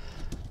nicely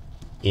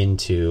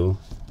into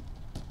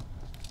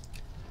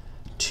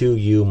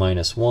 2u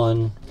minus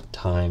 1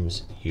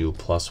 times u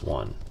plus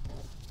 1.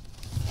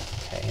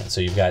 Okay, and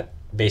so you've got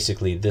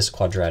basically this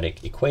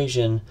quadratic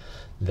equation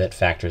that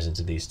factors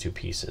into these two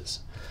pieces,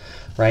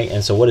 right?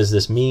 And so what does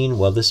this mean?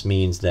 Well, this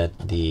means that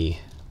the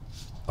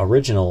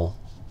original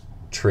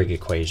trig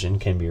equation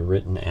can be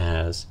written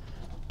as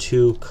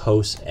 2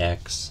 cos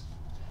x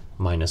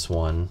minus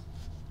 1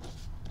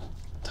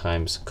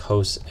 times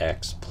cos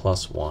x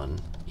plus 1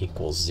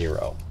 equals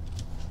 0.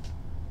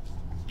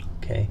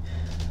 Okay,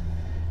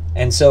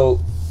 and so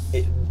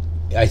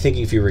I think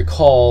if you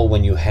recall,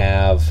 when you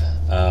have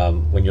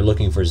when you're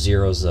looking for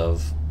zeros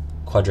of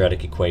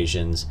quadratic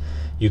equations,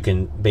 you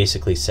can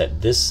basically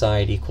set this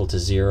side equal to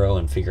 0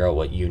 and figure out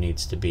what u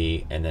needs to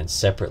be, and then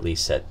separately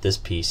set this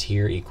piece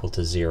here equal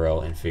to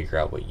 0 and figure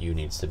out what u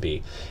needs to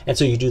be. And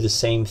so you do the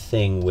same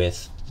thing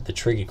with the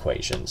trig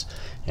equations.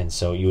 And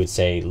so you would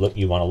say, look,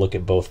 you want to look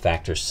at both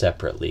factors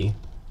separately.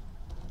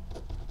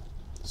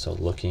 So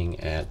looking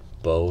at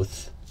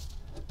both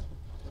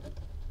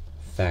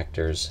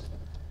factors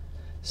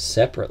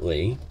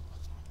separately,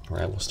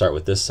 right, we'll start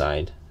with this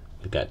side.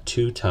 We've got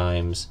 2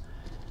 times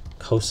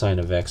cosine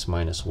of x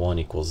minus 1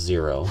 equals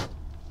 0.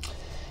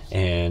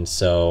 And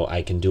so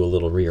I can do a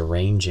little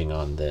rearranging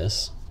on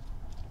this.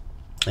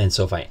 And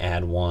so if I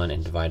add 1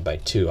 and divide by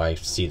 2, I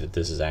see that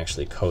this is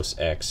actually cos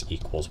x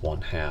equals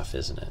 1/2,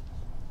 isn't it?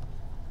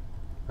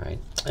 Right?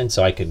 And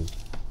so I could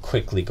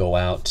quickly go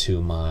out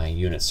to my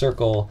unit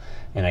circle,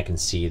 and I can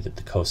see that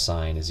the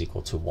cosine is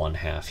equal to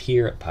 1/2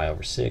 here at pi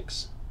over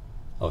 6.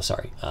 Oh,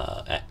 sorry,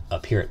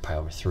 up here at pi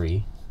over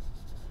 3.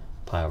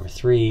 Pi over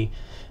 3.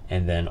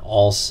 And then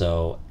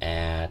also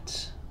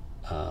at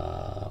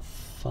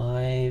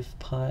 5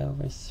 pi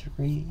over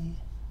 3.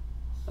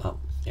 Oh,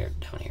 there,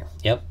 down here.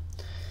 Yep.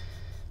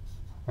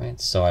 Right,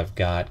 so I've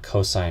got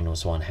cosine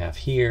was 1/2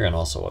 here and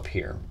also up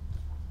here.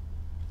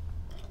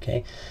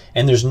 Okay,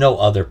 and there's no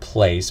other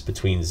place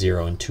between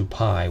 0 and 2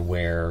 pi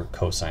where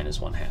cosine is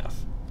 1/2.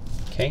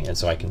 Okay, and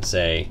so I can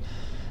say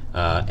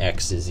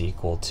x is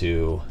equal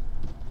to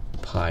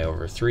pi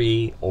over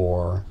 3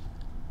 or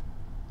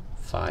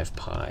 5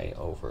 pi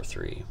over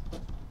 3.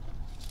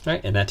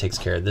 Right, and that takes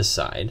care of this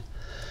side.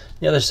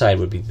 The other side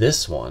would be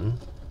this one,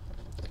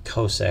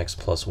 cos x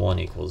plus 1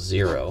 equals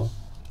 0.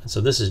 And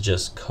so this is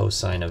just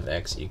cosine of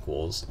x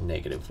equals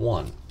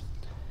 -1.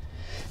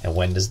 And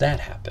when does that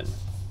happen?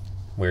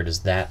 Where does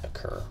that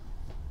occur?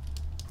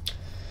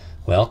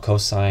 Well,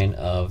 cosine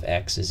of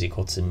x is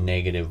equal to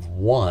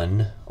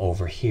 -1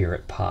 over here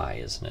at pi,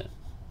 isn't it?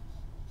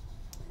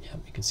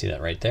 Yep, you can see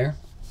that right there.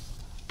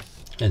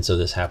 And so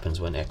this happens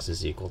when x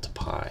is equal to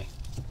pi.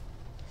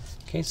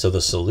 Okay, so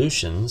the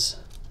solutions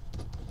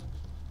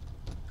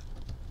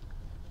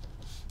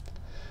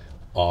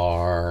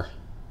are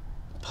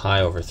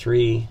pi over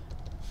 3,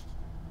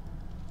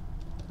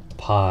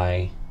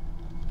 pi,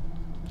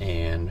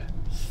 and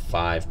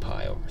 5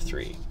 pi over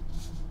 3.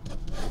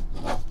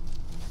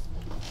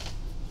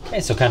 Okay,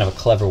 so kind of a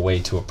clever way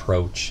to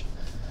approach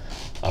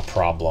a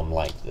problem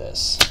like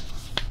this.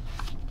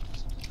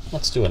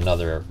 Let's do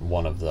another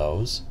one of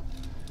those.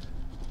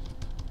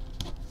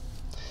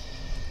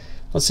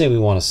 Let's say we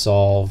want to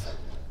solve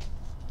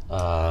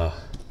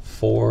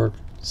 4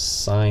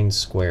 sine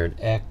squared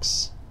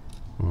x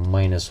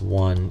minus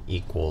 1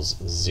 equals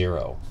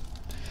 0.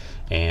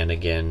 And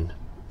again,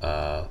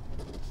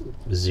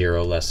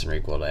 0 less than or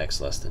equal to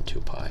x less than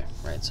 2 pi,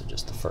 right? So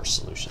just the first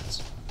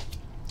solutions.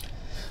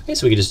 Okay,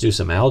 so we can just do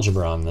some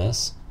algebra on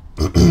this.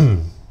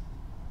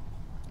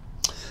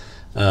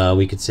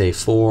 we could say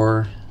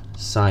 4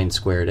 sine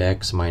squared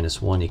x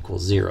minus 1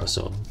 equals 0.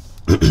 So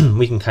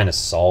we can kind of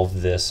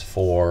solve this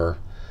for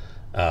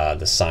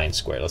the sine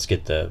squared. Let's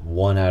get the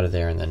 1 out of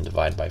there and then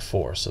divide by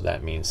 4. So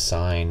that means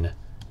sine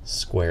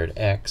squared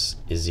x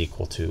is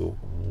equal to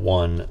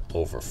 1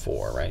 over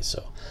 4, right?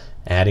 So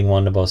adding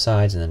 1 to both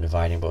sides and then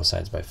dividing both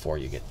sides by 4,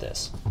 you get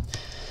this.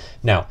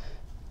 Now,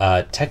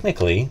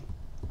 technically,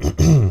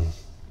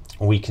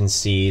 we can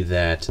see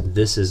that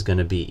this is going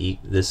to be,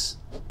 this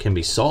can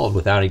be solved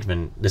without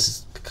even, this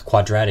is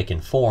quadratic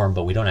in form,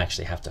 but we don't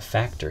actually have to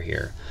factor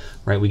here,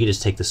 right? We could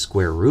just take the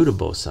square root of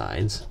both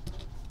sides,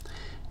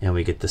 and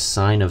we get the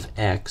sine of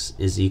x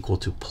is equal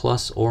to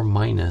plus or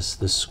minus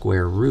the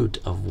square root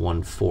of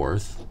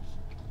 1/4,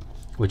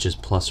 which is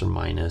plus or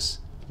minus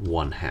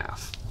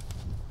 1/2.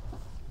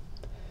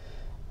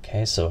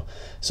 Okay, so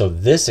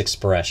this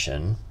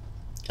expression,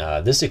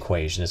 this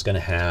equation is going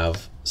to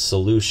have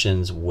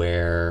solutions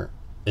where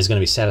is going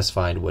to be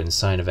satisfied when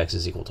sine of x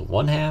is equal to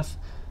 1/2,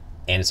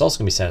 and it's also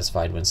going to be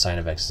satisfied when sine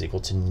of x is equal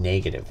to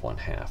negative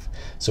 1/2.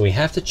 So we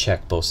have to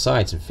check both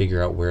sides and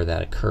figure out where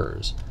that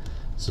occurs.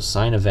 So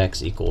sine of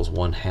x equals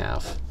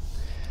 1/2.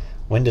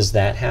 When does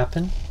that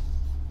happen?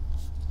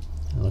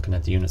 Looking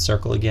at the unit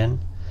circle again.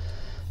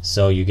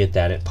 So you get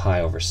that at pi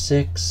over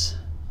 6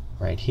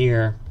 right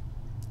here,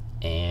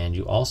 and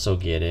you also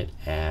get it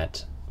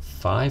at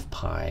 5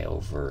 pi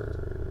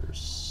over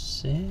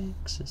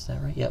 6. Is that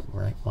right? Yep,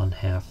 right,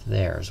 1/2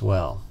 there as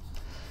well.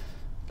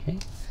 Okay,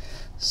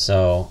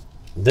 so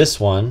this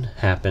one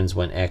happens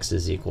when x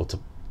is equal to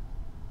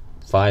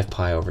 5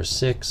 pi over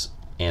 6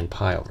 and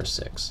pi over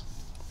 6.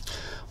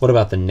 What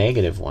about the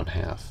negative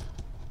 1/2?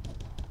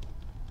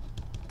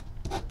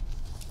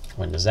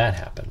 When does that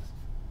happen?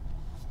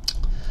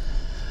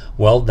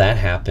 Well, that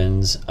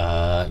happens,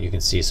 you can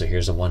see, so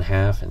here's a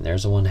 1/2 and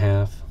there's a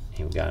 1/2.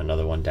 And we've got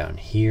another one down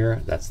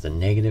here. That's the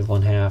negative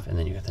 1/2, and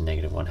then you got the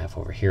negative 1/2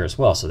 over here as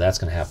well. So that's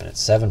going to happen at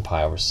 7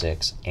 pi over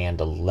 6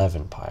 and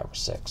 11 pi over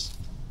 6.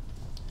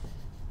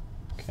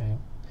 Okay,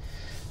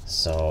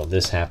 so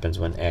this happens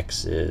when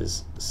x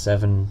is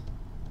 7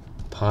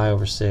 pi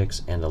over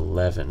 6 and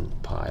 11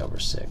 pi over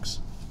 6,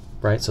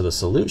 right? So the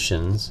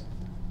solutions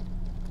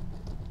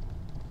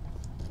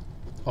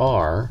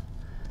are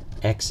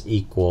x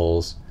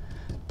equals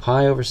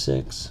pi over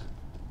 6,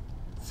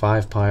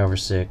 5 pi over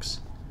 6,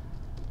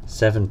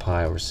 7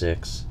 pi over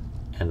 6,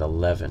 and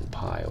 11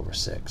 pi over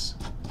 6.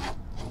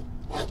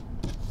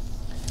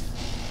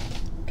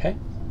 Okay.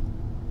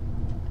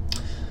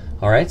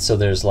 All right, so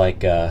there's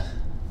like a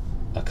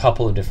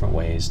couple of different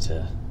ways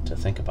to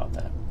think about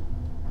that.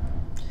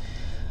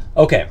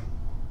 Okay,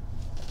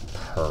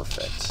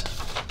 perfect.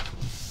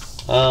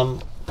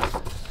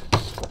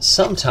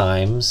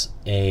 Sometimes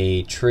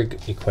a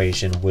trig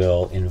equation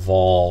will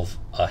involve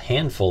a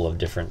handful of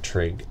different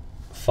trig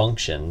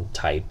function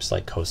types,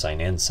 like cosine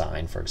and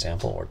sine, for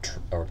example,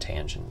 or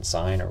tangent and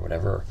sine, or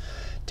whatever,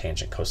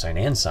 tangent, cosine,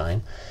 and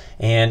sine.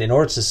 And in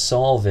order to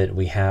solve it,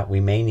 we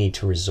may need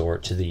to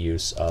resort to the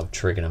use of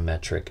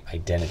trigonometric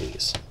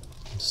identities.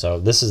 So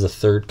this is a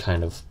third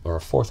kind of, or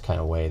a fourth kind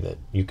of way that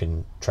you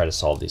can try to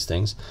solve these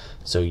things.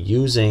 So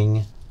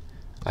using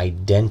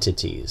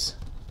identities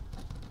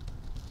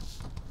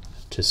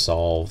to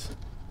solve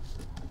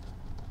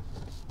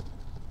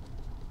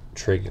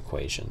trig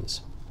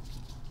equations.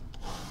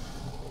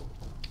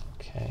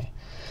 Okay,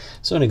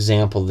 so an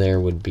example there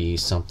would be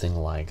something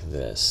like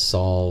this.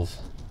 Solve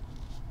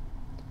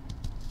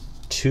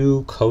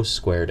 2 cos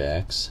squared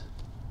x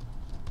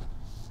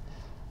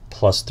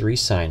plus 3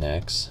 sine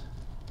x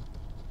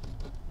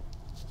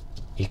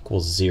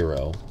equals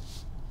 0,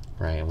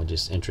 right? And we're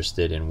just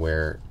interested in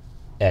where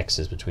x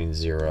is between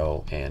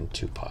 0 and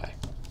 2 pi.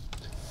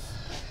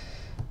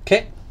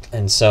 Okay,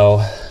 and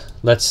so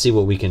let's see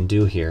what we can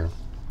do here.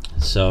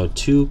 So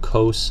 2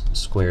 cos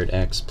squared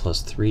x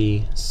plus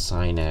 3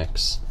 sine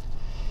x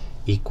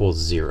equals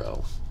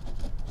 0.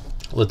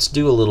 Let's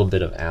do a little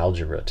bit of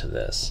algebra to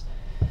this.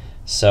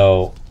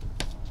 So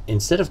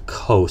instead of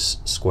cos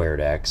squared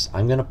x,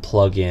 I'm going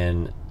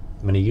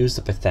to use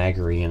the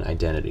Pythagorean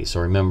identity. So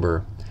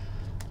remember,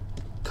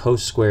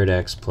 cos squared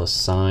x plus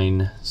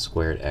sine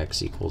squared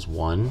x equals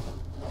 1.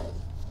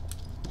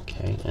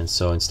 Okay, and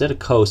so instead of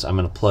cos, I'm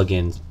going to plug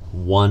in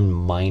 1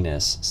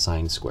 minus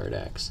sine squared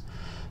x.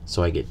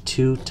 So I get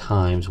 2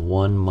 times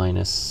 1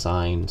 minus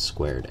sine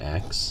squared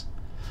x,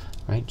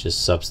 right?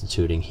 Just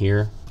substituting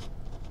here.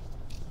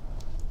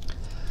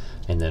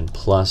 And then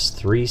plus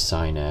 3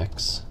 sine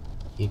x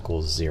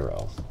equals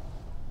 0.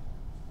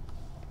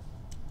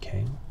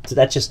 Okay, so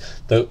that's just,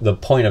 the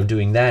point of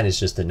doing that is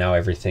just that now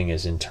everything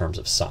is in terms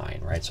of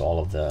sine, right? So all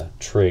of the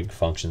trig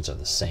functions are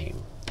the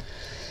same.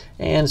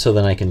 And so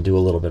then I can do a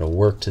little bit of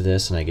work to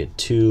this, and I get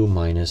 2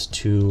 minus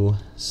 2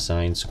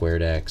 sine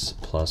squared x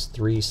plus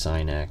 3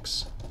 sine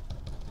x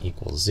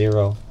equals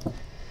 0.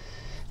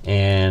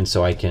 And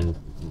so I can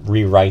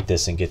rewrite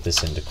this and get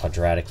this into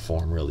quadratic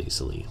form real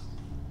easily.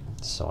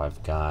 So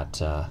I've got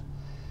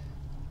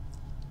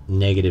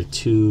negative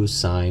 2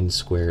 sine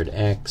squared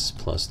x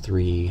plus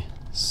 3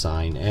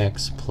 sine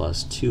x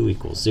plus 2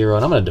 equals 0.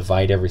 And I'm going to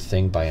divide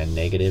everything by a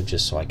negative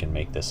just so I can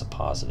make this a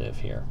positive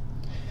here.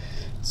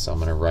 So I'm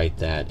going to write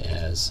that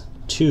as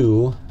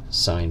 2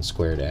 sine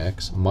squared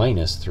x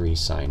minus 3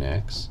 sine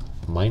x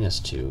minus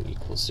 2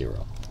 equals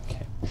 0.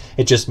 Okay.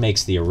 It just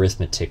makes the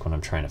arithmetic when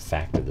I'm trying to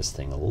factor this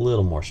thing a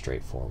little more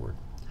straightforward.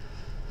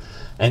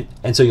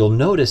 And so you'll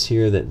notice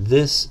here that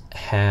this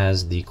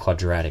has the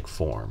quadratic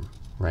form,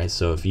 right?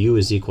 So if u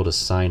is equal to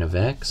sine of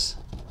x,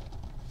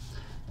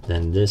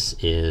 then this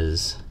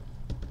is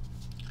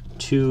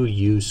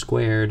 2u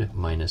squared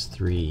minus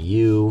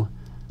 3u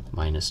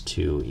minus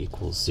 2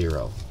 equals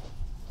 0.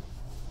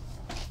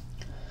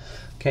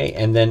 Okay,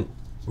 and then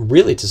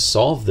really to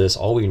solve this,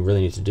 all we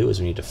really need to do is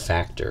we need to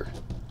factor.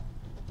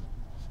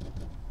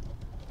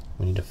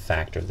 We need to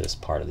factor this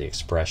part of the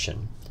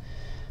expression.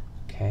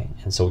 Okay,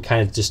 and so we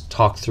kind of just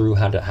talked through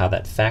how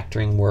that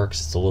factoring works.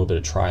 It's a little bit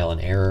of trial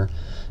and error.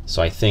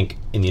 So I think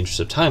in the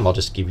interest of time, I'll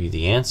just give you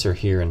the answer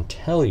here and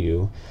tell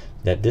you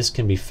that this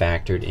can be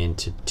factored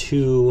into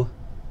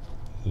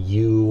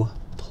 2u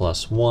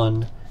plus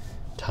 1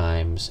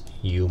 times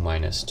u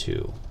minus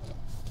 2.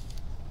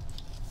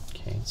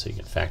 Okay, so you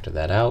can factor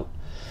that out.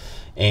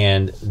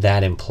 And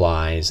that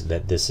implies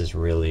that this is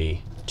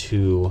really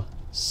 2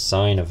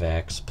 sine of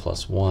x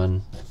plus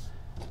 1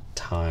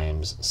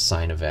 times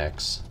sine of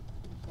x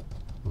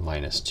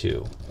minus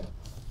 2.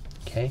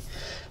 Okay,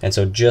 and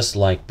so just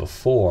like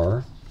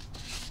before,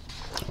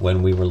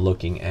 when we were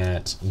looking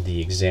at the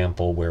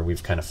example where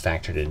we've kind of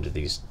factored into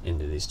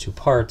these two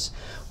parts,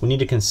 we need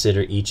to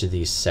consider each of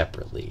these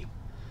separately,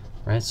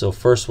 right? So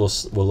first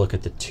we'll look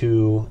at the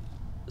 2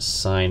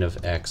 sine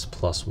of x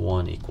plus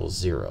 1 equals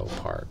 0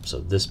 part. So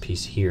this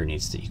piece here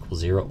needs to equal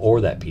 0,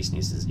 or that piece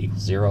needs to equal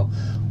 0,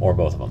 or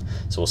both of them.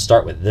 So we'll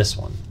start with this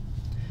one.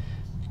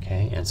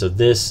 Okay, and so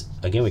this,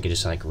 again, we could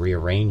just like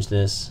rearrange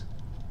this,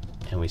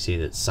 and we see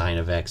that sine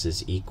of x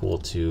is equal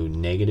to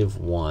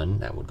 -1.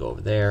 That would go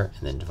over there,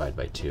 and then divide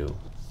by 2,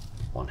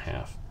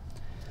 1/2.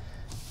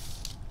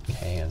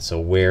 Okay, and so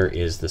where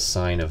is the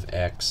sine of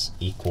x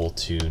equal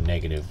to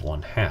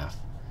 -1/2?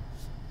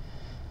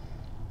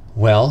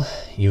 Well,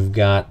 you've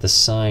got the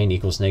sine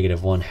equals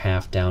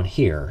 -1/2 down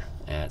here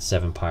at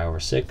 7 pi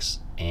over 6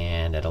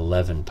 and at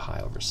 11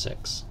 pi over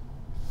 6.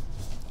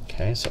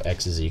 Okay, so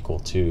x is equal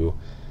to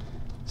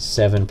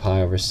 7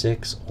 pi over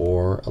 6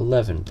 or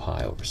 11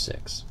 pi over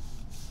 6.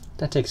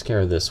 That takes care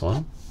of this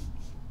one.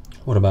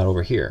 What about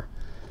over here?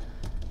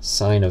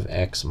 Sine of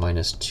x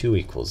minus 2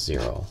 equals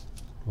 0.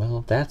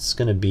 Well, that's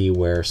going to be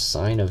where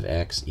sine of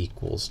x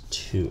equals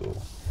 2.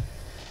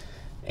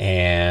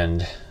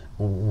 And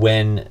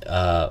when,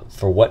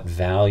 for what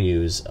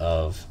values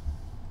of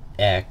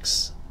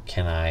x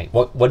can I,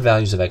 what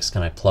values of x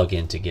can I plug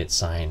in to get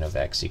sine of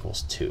x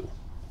equals 2?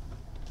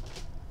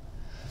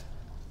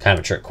 Kind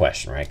of a trick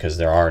question, right? Because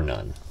there are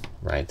none,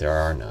 right? There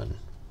are none.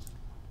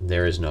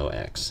 There is no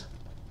x.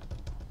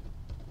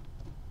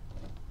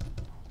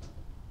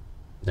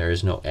 There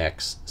is no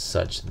x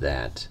such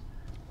that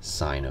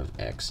sine of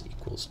x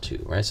equals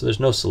 2, right? So there's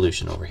no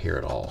solution over here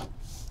at all.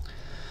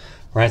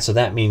 Right, so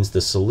that means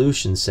the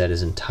solution set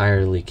is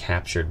entirely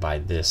captured by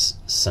this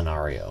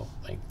scenario.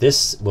 Like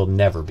this will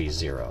never be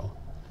 0.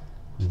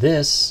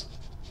 This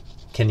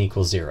can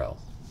equal 0.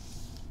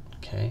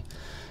 Okay,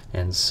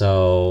 and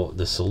so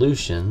the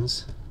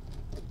solutions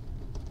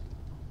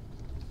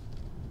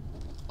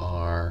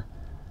are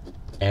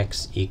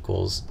x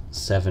equals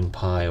 7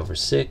 pi over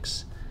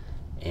 6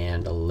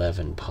 and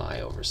 11 pi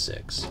over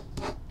 6.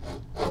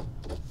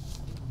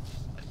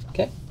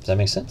 Okay, does that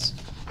make sense?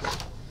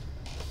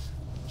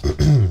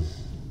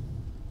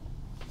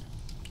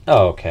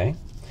 Okay.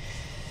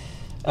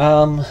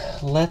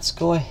 Let's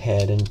go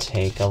ahead and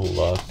take a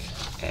look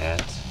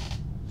at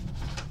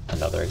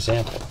another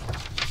example.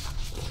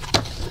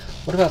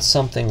 What about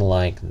something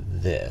like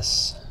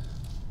this?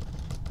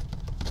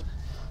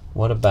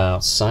 What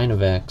about sine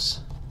of x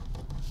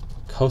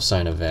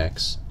cosine of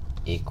x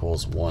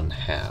equals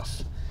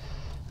 1/2?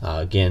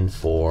 Again,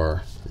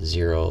 for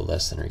 0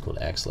 less than or equal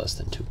to x less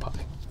than 2 pi.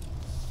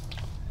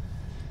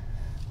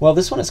 Well,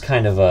 this one is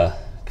kind of a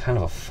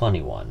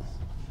funny one.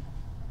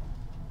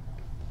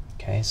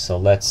 Okay, so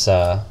let's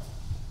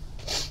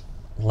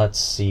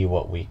see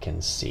what we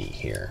can see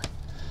here.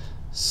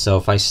 So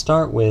if I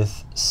start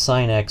with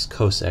sine x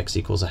cos x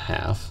equals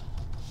 1/2,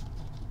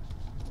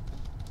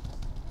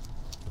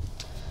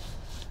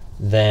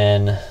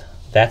 then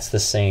that's the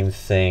same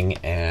thing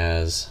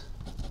as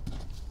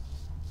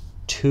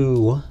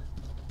 2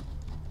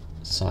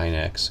 sine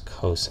x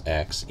cos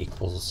x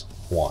equals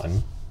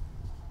 1.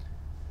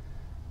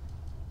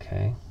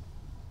 Okay.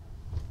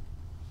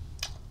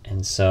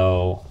 And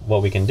so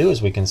what we can do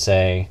is we can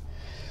say,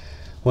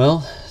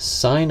 well,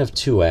 sine of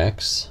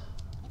 2x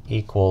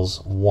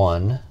equals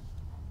 1,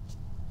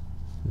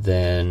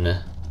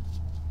 then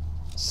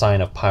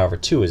sine of pi over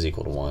 2 is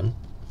equal to 1.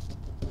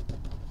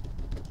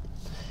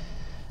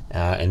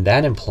 And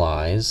that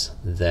implies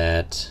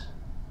that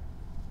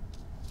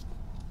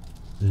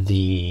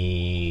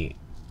the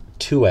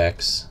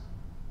 2x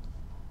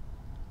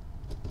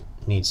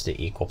needs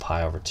to equal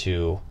pi over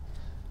 2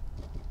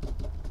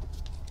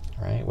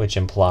 right? Which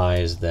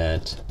implies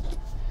that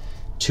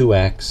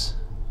 2x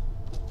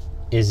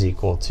is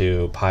equal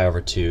to pi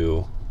over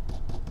 2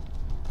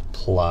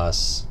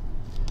 plus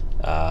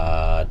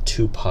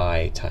 2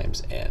 pi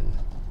times n.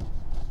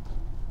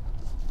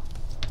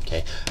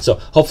 Okay, so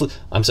hopefully,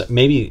 I'm sorry,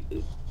 maybe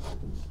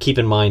keep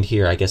in mind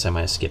here, I guess I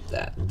might have skipped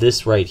that.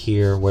 This right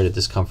here, where did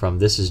this come from?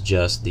 This is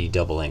just the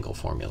double angle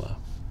formula.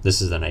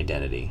 This is an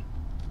identity.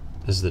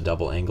 This is the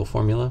double angle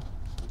formula.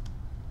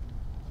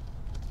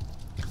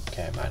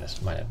 Okay, I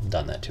might have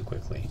done that too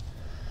quickly.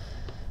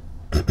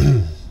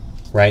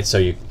 Right, so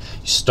you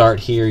start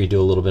here, you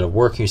do a little bit of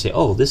work, and you say,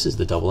 oh, this is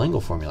the double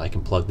angle formula. I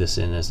can plug this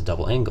in as a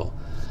double angle.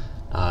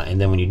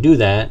 And then when you do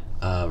that,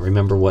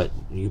 remember what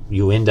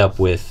you end up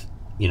with,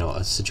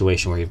 a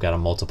situation where you've got a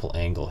multiple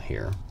angle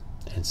here.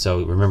 And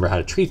so remember how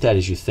to treat that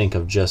is you think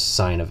of just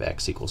sine of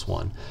x equals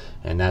 1.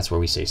 And that's where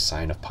we say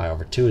sine of pi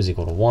over 2 is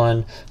equal to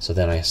 1. So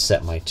then I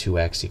set my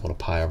 2x equal to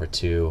pi over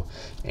 2.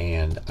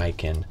 And I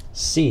can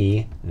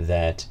see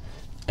that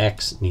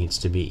x needs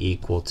to be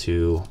equal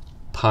to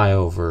pi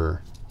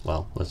over,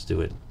 well, let's do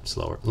it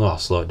slower. Well, I'll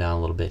slow it down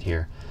a little bit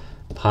here.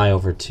 Pi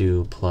over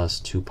 2 plus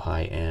 2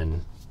 pi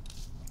n,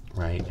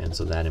 right? And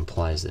so that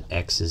implies that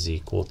x is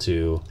equal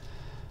to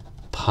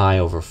pi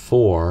over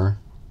 4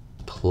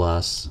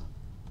 plus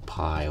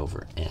pi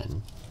over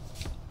n.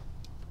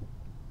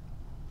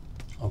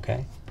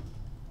 Okay.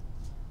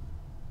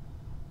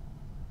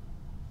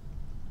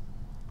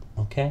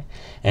 Okay.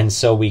 And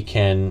so we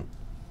can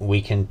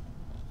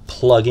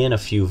plug in a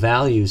few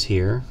values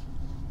here.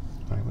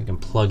 Right, we can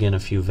plug in a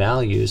few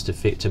values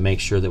to make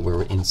sure that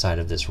we're inside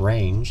of this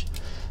range.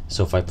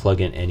 So if I plug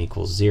in n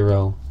equals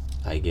 0,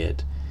 I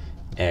get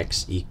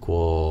x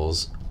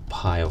equals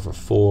pi over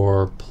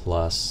 4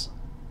 plus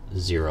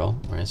 0,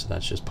 right? So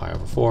that's just pi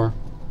over 4.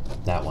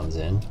 That one's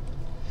in.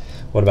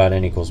 What about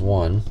n equals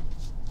 1?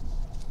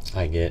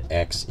 I get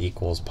x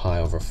equals pi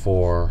over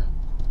 4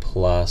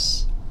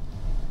 plus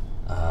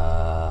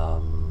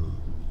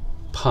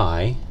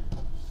pi,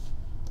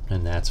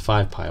 and that's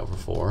 5 pi over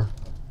 4.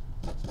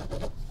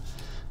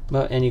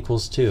 About n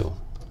equals 2.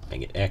 I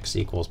get x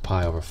equals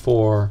pi over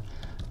 4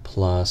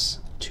 plus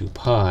 2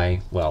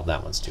 pi. Well,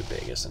 that one's too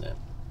big, isn't it?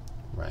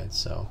 Right,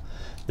 so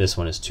this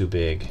one is too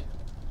big.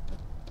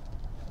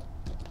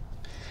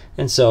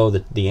 And so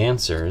the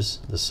answers,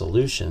 the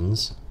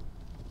solutions,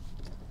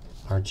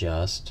 are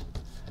just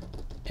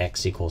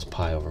x equals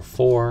pi over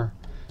 4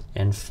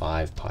 and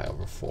 5 pi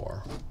over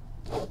 4.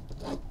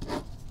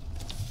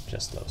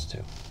 Just those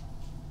two.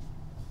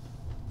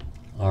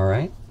 All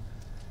right.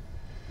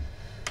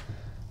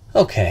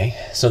 Okay,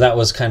 so that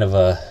was kind of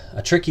a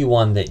tricky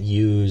one that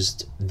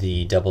used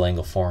the double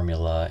angle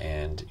formula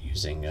and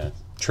using a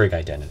trig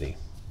identity.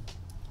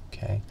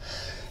 Okay,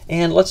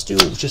 and let's do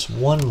just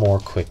one more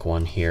quick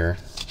one here.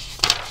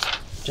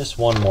 Just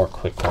one more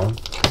quick one.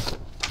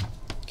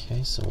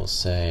 Okay, so we'll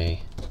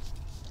say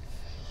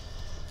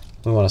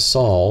we want to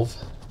solve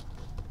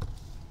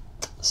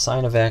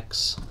sine of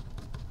x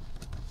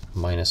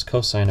minus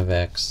cosine of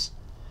x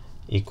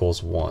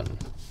equals 1.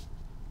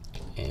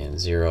 And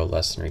 0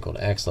 less than or equal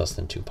to x less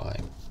than 2 pi.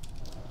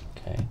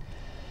 Okay.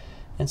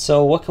 And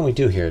so what can we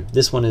do here?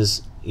 This one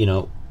is,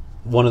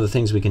 one of the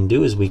things we can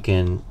do is we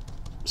can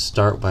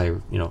start by,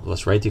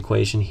 let's write the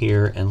equation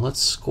here and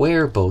let's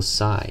square both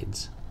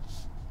sides.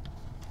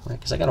 Right?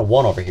 Because I got a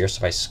 1 over here, so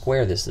if I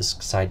square this, this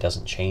side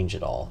doesn't change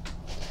at all.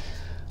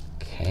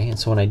 Okay, and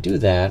so when I do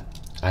that,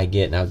 I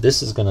get, now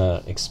this is going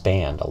to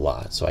expand a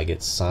lot, so I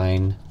get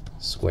sine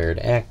squared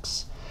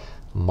x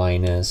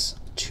minus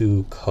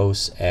 2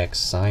 cos x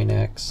sine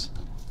x,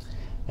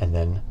 and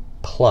then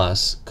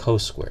plus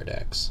cos squared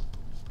x.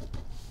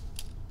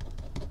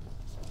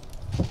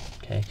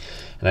 Okay,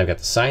 and I've got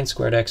the sine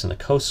squared x and the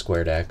cos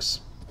squared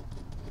x,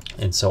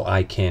 and so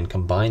I can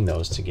combine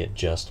those to get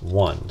just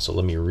 1. So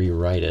let me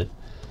rewrite it.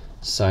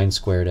 Sine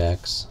squared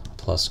x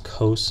plus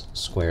cos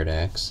squared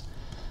x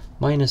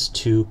minus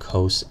 2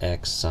 cos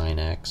x sine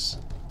x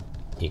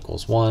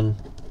equals 1.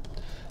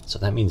 So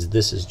that means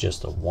this is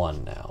just a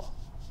 1 now.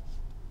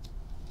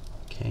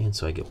 Okay, and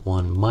so I get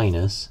 1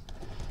 minus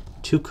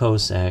 2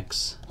 cos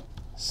x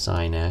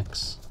sine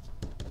x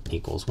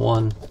equals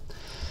 1.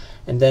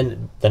 And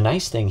then the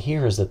nice thing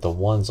here is that the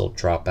 1s will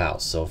drop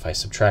out. So if I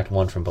subtract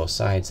 1 from both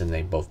sides, then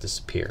they both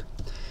disappear.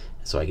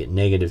 So I get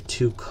negative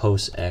 2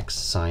 cos x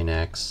sine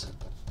x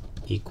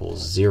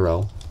equals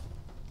 0.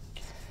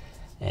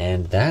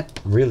 And that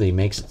really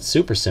makes it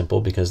super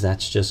simple because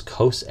that's just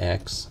cos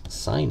x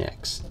sine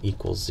x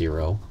equals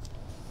 0.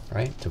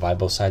 Right? Divide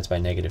both sides by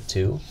negative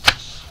 2.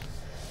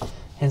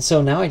 And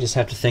so now I just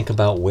have to think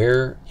about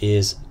where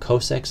is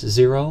cos x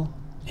 0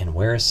 and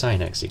where is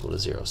sine x equal to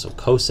 0. So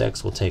cos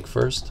x will take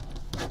first.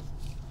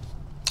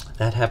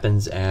 That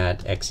happens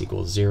at x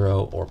equals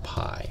 0 or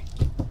pi.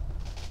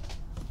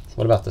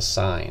 What about the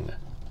sine?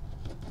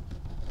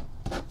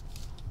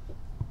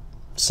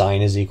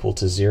 Sine is equal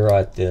to 0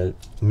 at the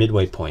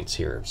midway points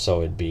here. So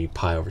it'd be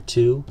pi over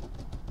 2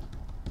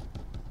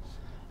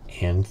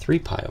 and 3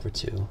 pi over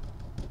 2.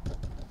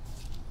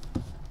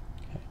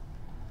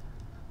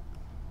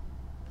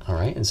 All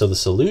right, and so the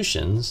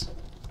solutions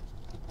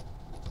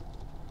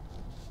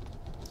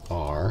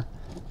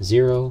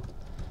 0,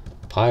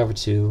 pi over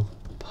 2,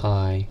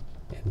 pi,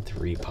 and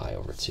 3 pi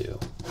over 2.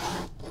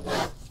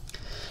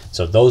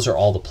 So those are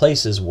all the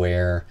places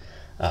where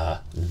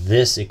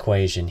this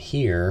equation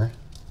here,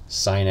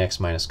 sine x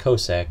minus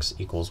cos x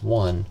equals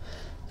 1,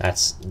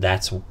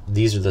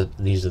 these are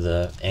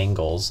the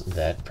angles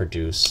that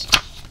produce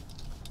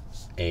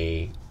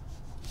a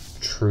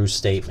true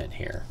statement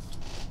here.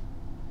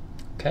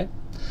 Okay?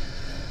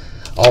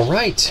 All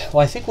right.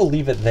 Well, I think we'll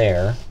leave it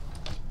there.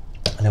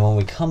 And then when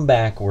we come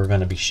back, we're going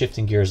to be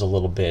shifting gears a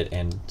little bit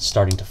and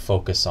starting to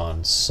focus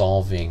on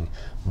solving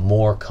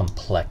more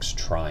complex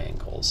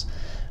triangles.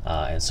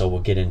 And so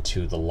we'll get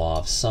into the law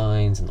of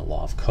sines and the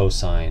law of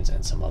cosines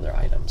and some other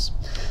items.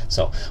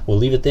 So we'll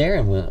leave it there,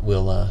 and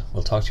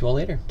we'll talk to you all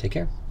later. Take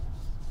care.